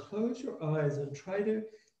don't know, close your eyes and try to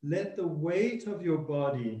let the weight of your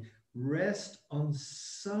body rest on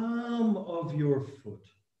some of your foot.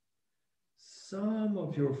 Some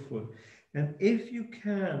of your foot. And if you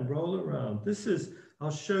can, roll around. I'll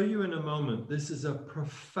show you in a moment, this is a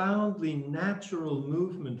profoundly natural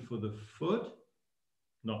movement for the foot.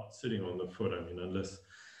 Not sitting on the foot, I mean, unless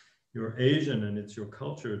you're Asian and it's your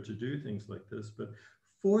culture to do things like this. But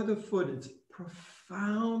for the foot, it's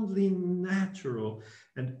profoundly natural.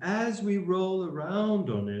 And as we roll around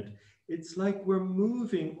on it, it's like we're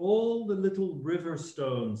moving all the little river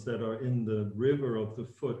stones that are in the river of the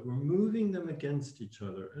foot. We're moving them against each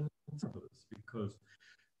other. And it's because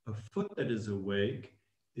a foot that is awake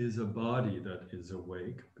is a body that is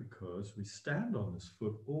awake, because we stand on this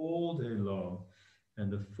foot all day long,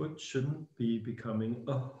 and the foot shouldn't be becoming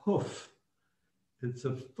a hoof. It's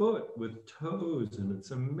a foot with toes, and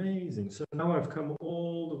it's amazing. So now I've come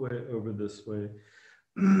all the way over this way.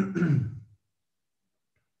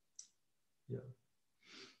 Yeah.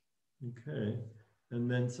 Okay. And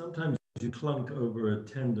then sometimes you clunk over a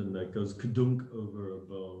tendon that goes kadunk over a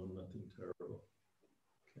bone, nothing terrible.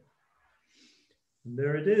 Okay. And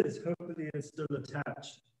there it is. Hopefully it's still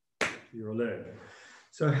attached to your leg.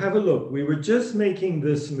 So have a look. We were just making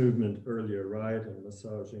this movement earlier, right? And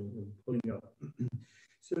massaging and pulling up.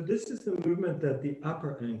 So this is the movement that the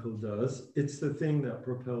upper ankle does. It's the thing that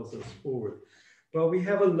propels us forward. But we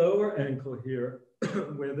have a lower ankle here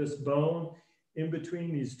where this bone in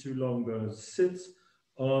between these two long bones sits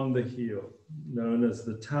on the heel, known as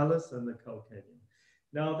the talus and the calcaneum.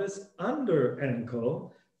 Now this under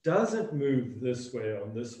ankle doesn't move this way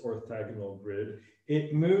on this orthogonal grid.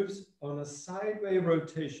 It moves on a sideways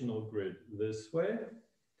rotational grid, this way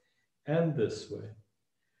and this way.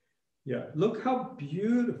 Yeah, look how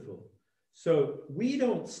beautiful. So we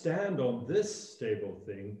don't stand on this stable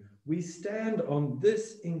thing. We stand on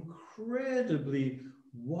this incredibly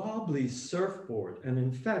wobbly surfboard. And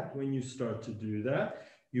in fact, when you start to do that,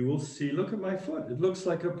 you will see, look at my foot. It looks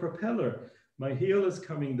like a propeller. My heel is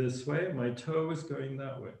coming this way. My toe is going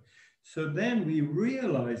that way. So then we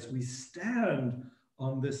realize we stand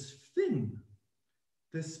on this fin,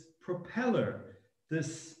 this propeller,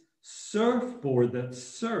 this surfboard that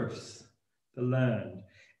surfs the land.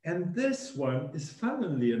 And this one is,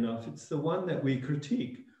 funnily enough, it's the one that we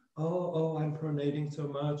critique. Oh, I'm pronating so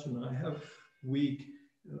much and I have weak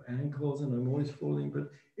ankles and I'm always falling. But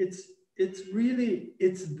it's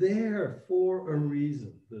there for a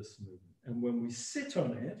reason, this movement. And when we sit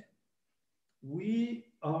on it, we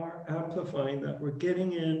are amplifying that. We're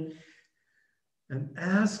getting in and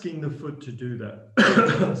asking the foot to do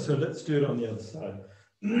that. So let's do it on the other side.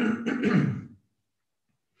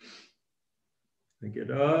 I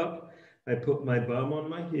get up, I put my bum on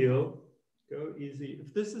my heel, go easy.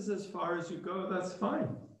 If this is as far as you go, that's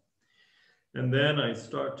fine. And then I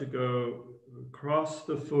start to go across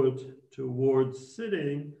the foot towards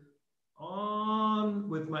sitting on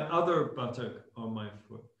with my other buttock on my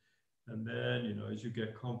foot. And then, you know, as you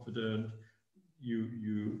get confident,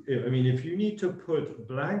 I mean, if you need to put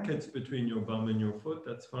blankets between your bum and your foot,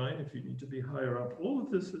 that's fine. If you need to be higher up, all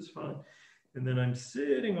of this is fine. And then I'm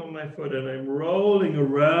sitting on my foot and I'm rolling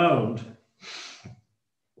around.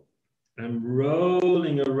 I'm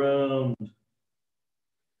rolling around.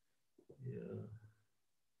 Yeah.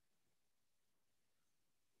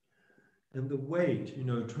 And the weight, you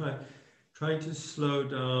know, trying to slow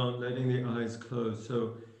down, letting the eyes close.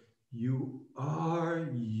 So you are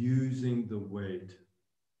using the weight.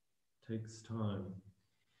 Takes time.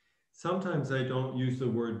 Sometimes I don't use the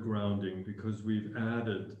word grounding because we've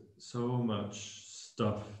added so much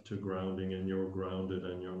stuff to grounding, and you're grounded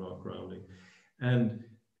and you're not grounding.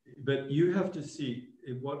 But you have to see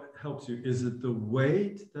what helps you. Is it the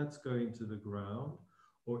weight that's going to the ground,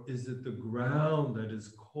 or is it the ground that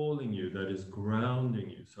is calling you, that is grounding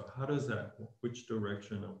you? So how does that, which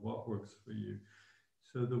direction and what works for you?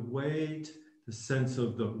 So the weight, the sense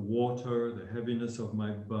of the water, the heaviness of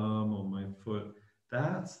my bum on my foot,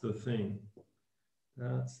 that's the thing.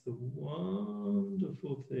 That's the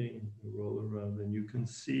wonderful thing. You roll around and you can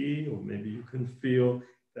see, or maybe you can feel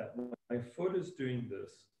that my foot is doing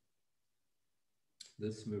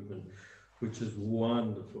this movement, which is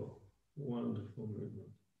wonderful, wonderful movement.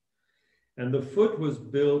 And the foot was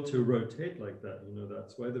built to rotate like that. You know,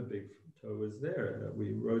 that's why the big toe is there, that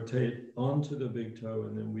we rotate onto the big toe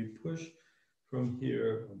and then we push from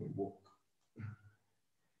here and we walk.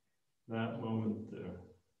 That moment there,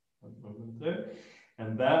 that moment there.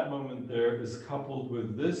 And that moment there is coupled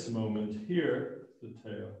with this moment here, the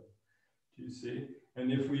tail. Do you see?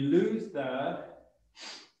 And if we lose that,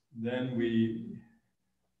 then we're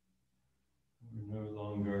no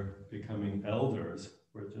longer becoming elders.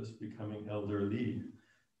 We're just becoming elderly,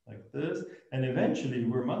 like this. And eventually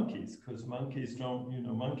we're monkeys, because monkeys don't, you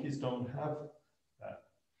know, monkeys don't have that.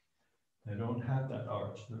 They don't have that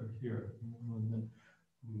arch. They're here. And then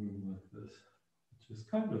move like this, which is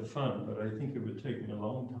kind of fun, but I think it would take me a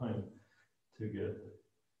long time to get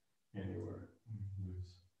anywhere.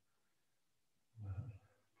 Lose that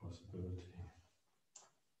possibility.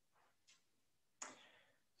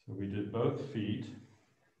 So we did both feet.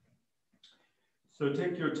 So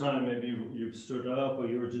take your time, maybe you've stood up or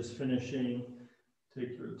you were just finishing.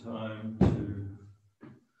 Take your time to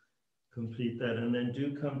complete that, and then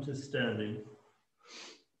do come to standing.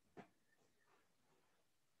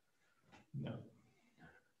 No.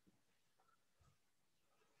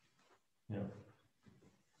 Yeah.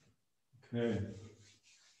 Okay.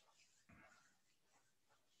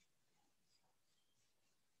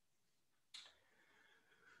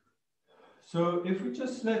 So if we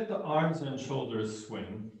just let the arms and shoulders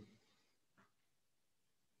swing,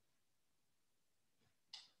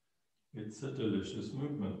 it's a delicious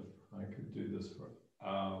movement. I could do this for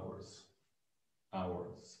hours,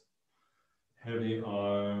 hours. Heavy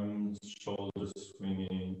arms, shoulders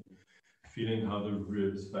swinging, feeling how the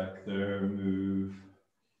ribs back there move.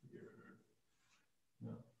 Here.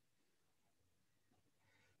 Yeah.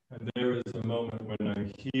 And there is a moment when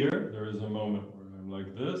I'm here, there is a moment where I'm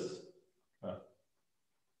like this.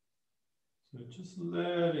 So just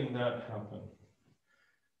letting that happen.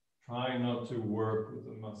 Trying not to work with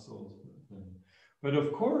the muscles. But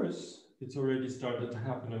of course, it's already started to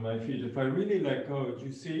happen in my feet. If I really let go, do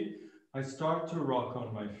you see? I start to rock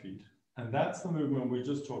on my feet. And that's the movement we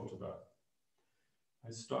just talked about.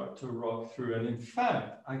 I start to rock through. And in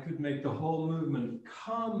fact, I could make the whole movement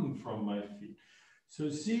come from my feet. So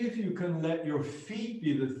see if you can let your feet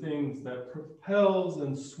be the things that propels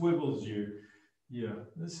and swivels you. Yeah,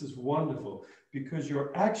 this is wonderful because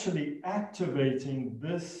you're actually activating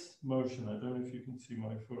this motion. I don't know if you can see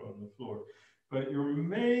my foot on the floor, but you're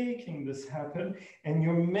making this happen and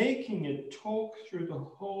you're making it talk through the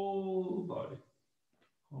whole body.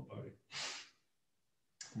 Whole body.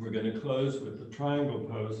 We're going to close with the triangle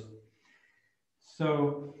pose.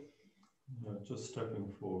 So, just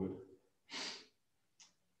stepping forward.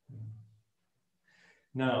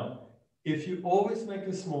 Now, if you always make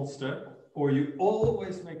a small step, or you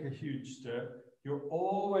always make a huge step, you're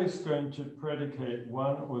always going to predicate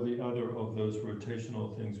one or the other of those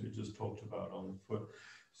rotational things we just talked about on the foot.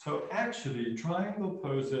 So actually, triangle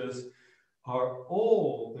poses are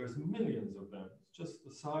all, there's millions of them. just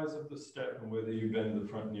the size of the step and whether you bend the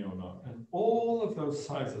front knee or not. And all of those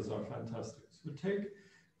sizes are fantastic. So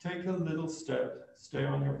take a little step, stay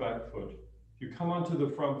on your back foot. If you come onto the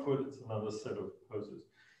front foot, it's another set of poses.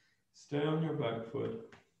 Stay on your back foot,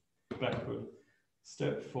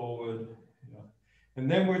 step forward, yeah. And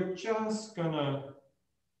then we're just gonna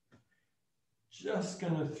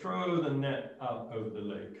throw the net out over the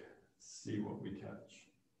leg, see what we catch.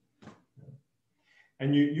 Yeah.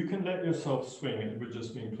 And you can let yourself swing it. We're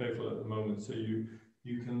just being playful at the moment, so you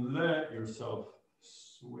can let yourself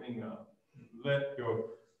swing up. Let your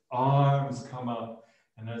arms come up,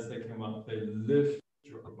 and as they come up, they lift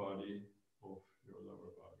your body off your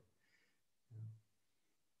lower body.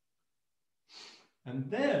 And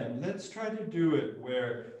then let's try to do it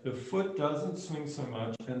where the foot doesn't swing so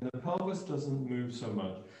much and the pelvis doesn't move so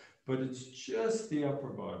much, but it's just the upper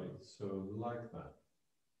body. So like that.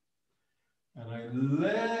 And I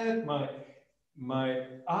let my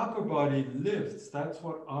upper body lifts. That's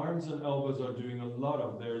what arms and elbows are doing a lot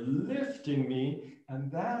of. They're lifting me,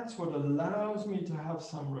 and that's what allows me to have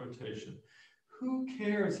some rotation. Who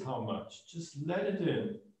cares how much? Just let it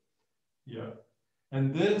in. Yeah.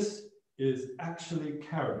 And this is actually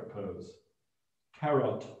carrot pose.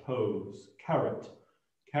 Carrot pose. Carrot.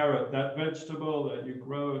 Carrot, that vegetable that you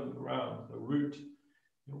grow in the ground, the root.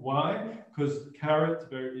 Why? Because carrot's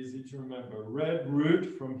very easy to remember. Red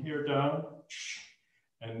root from here down,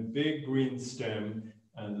 and big green stem,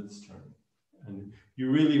 and it's turning. And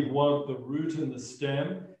you really want the root and the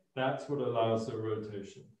stem. That's what allows the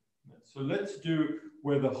rotation. So let's do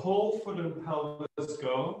where the whole foot and pelvis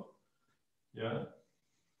go. Yeah.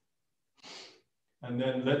 And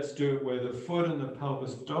then let's do it where the foot and the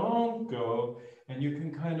pelvis don't go, and you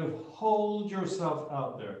can kind of hold yourself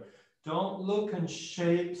out there. Don't look and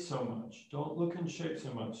shape so much. Don't look and shape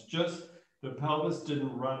so much. Just the pelvis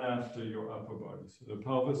didn't run after your upper body. So the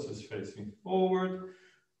pelvis is facing forward,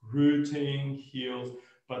 rooting, heels,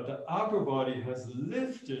 but the upper body has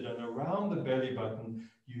lifted, and around the belly button,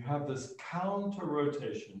 you have this counter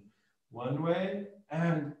rotation. One way,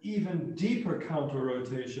 and even deeper counter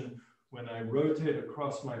rotation when I rotate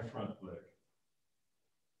across my front leg.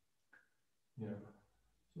 Yeah,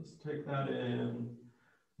 just take that in,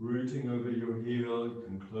 rooting over your heel. You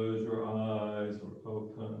can close your eyes or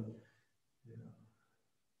open. Yeah.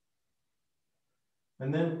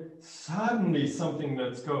 And then suddenly something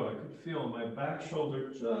lets go. I could feel my back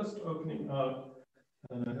shoulder just opening up,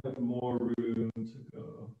 and I have more room to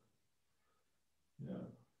go. Yeah.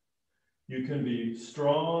 You can be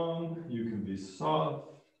strong, you can be soft.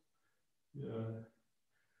 Yeah.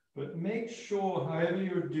 But make sure, however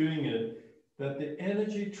you're doing it, that the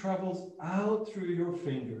energy travels out through your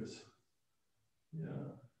fingers.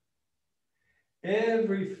 Yeah.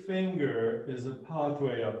 Every finger is a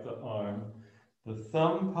pathway up the arm. The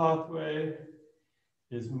thumb pathway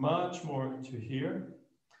is much more to here,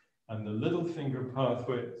 and the little finger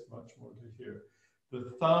pathway is much more to here.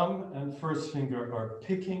 The thumb and first finger are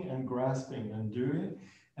picking and grasping and doing,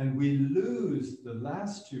 and we lose the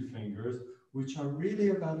last two fingers, which are really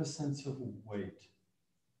about a sense of weight.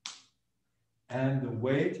 And the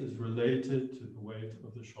weight is related to the weight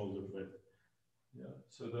of the shoulder blade. Yeah,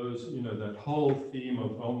 so those, you know, that whole theme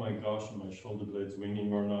of, oh my gosh, are my shoulder blades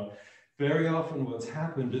winging or not? Very often what's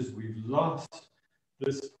happened is we've lost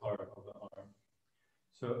this part of the arm.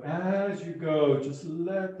 So as you go, just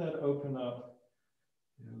let that open up.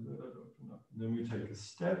 Yeah, let it open up. And then we take a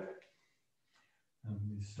step, and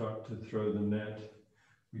we start to throw the net.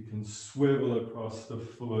 We can swivel across the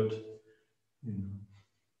foot, you know.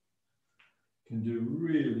 Can do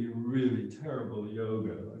really, really terrible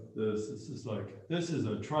yoga like this. This is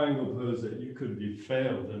a triangle pose that you could be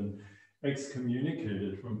failed and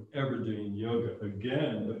excommunicated from ever doing yoga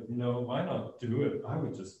again. But you know, why not do it? I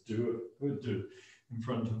would just do it. I would do it in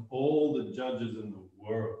front of all the judges in the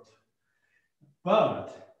world.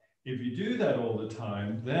 But if you do that all the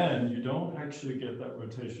time, then you don't actually get that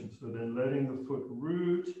rotation. So then letting the foot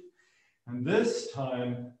root. And this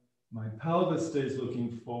time, my pelvis stays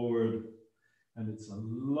looking forward, and it's a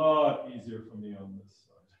lot easier for me on this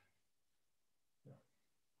side.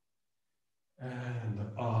 Yeah. And the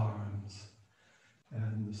arms,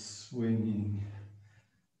 and the swinging.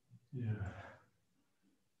 Yeah.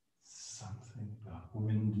 Something about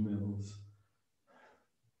windmills.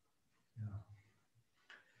 Yeah.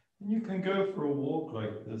 And you can go for a walk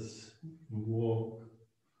like this. You can walk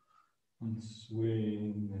and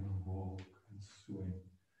swing and walk and swing.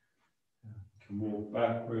 Yeah. You can walk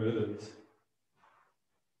backwards.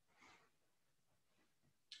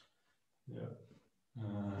 Yeah.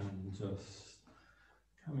 And just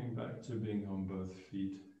coming back to being on both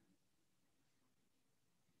feet.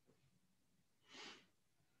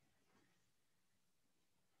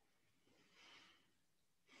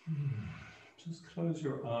 Just close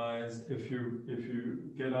your eyes. If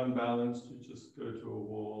you get unbalanced, you just go to a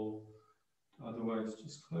wall. Otherwise,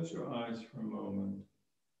 just close your eyes for a moment.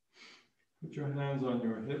 Put your hands on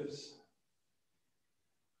your hips.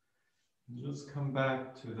 And just come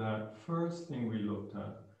back to that first thing we looked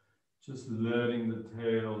at. Just letting the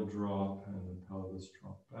tail drop and the pelvis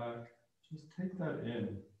drop back. Just take that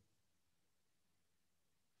in.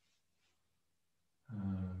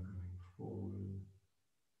 Going forward.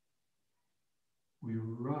 We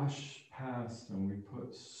rush past and we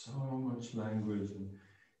put so much language and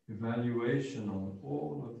evaluation on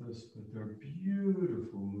all of this, but they're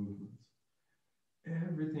beautiful movements.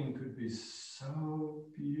 Everything could be so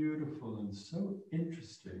beautiful and so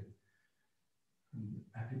interesting.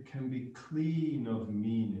 And it can be clean of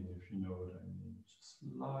meaning, if you know what I mean. Just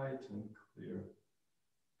light and clear.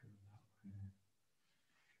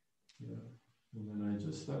 Yeah. And then I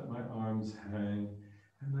just let my arms hang,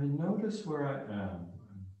 and I notice where I am.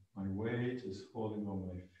 My weight is falling on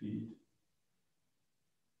my feet.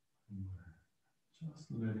 And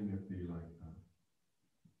just letting it be like that.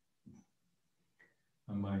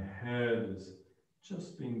 And my head is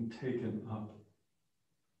just being taken up.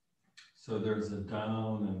 So there's a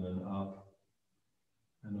down and an up,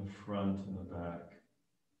 and a front and a back,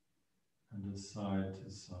 and a side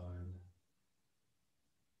to side.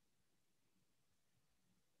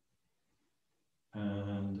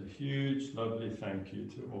 And a huge, lovely thank you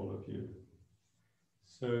to all of you.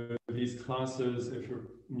 So these classes, if you're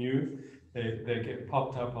new, they get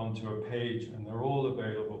popped up onto a page and they're all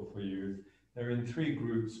available for you. They're in 3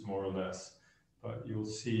 groups, more or less, but you'll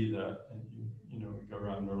see that, and you know, we go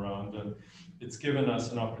round and around, and it's given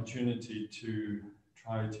us an opportunity to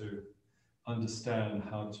try to understand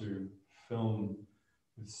how to film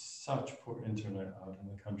with such poor internet out in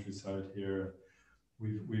the countryside here.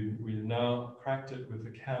 We've now cracked it with the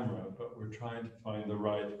camera, but we're trying to find the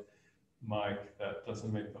right mic that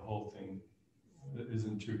doesn't make the whole thing, that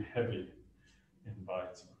isn't too heavy in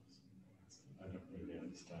bites. I don't really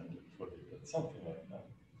understand it fully, but something like that.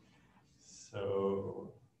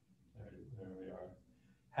 So there we are.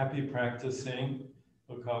 Happy practicing.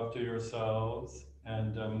 Look after yourselves.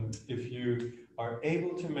 And if you are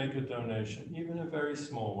able to make a donation, even a very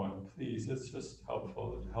small one, please, it's just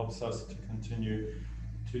helpful. It helps us to continue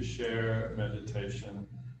to share meditation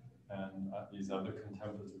and these other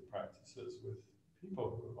contemplative practices with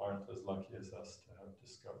people who aren't as lucky as us to have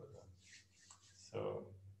discovered them. So,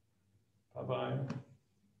 bye-bye.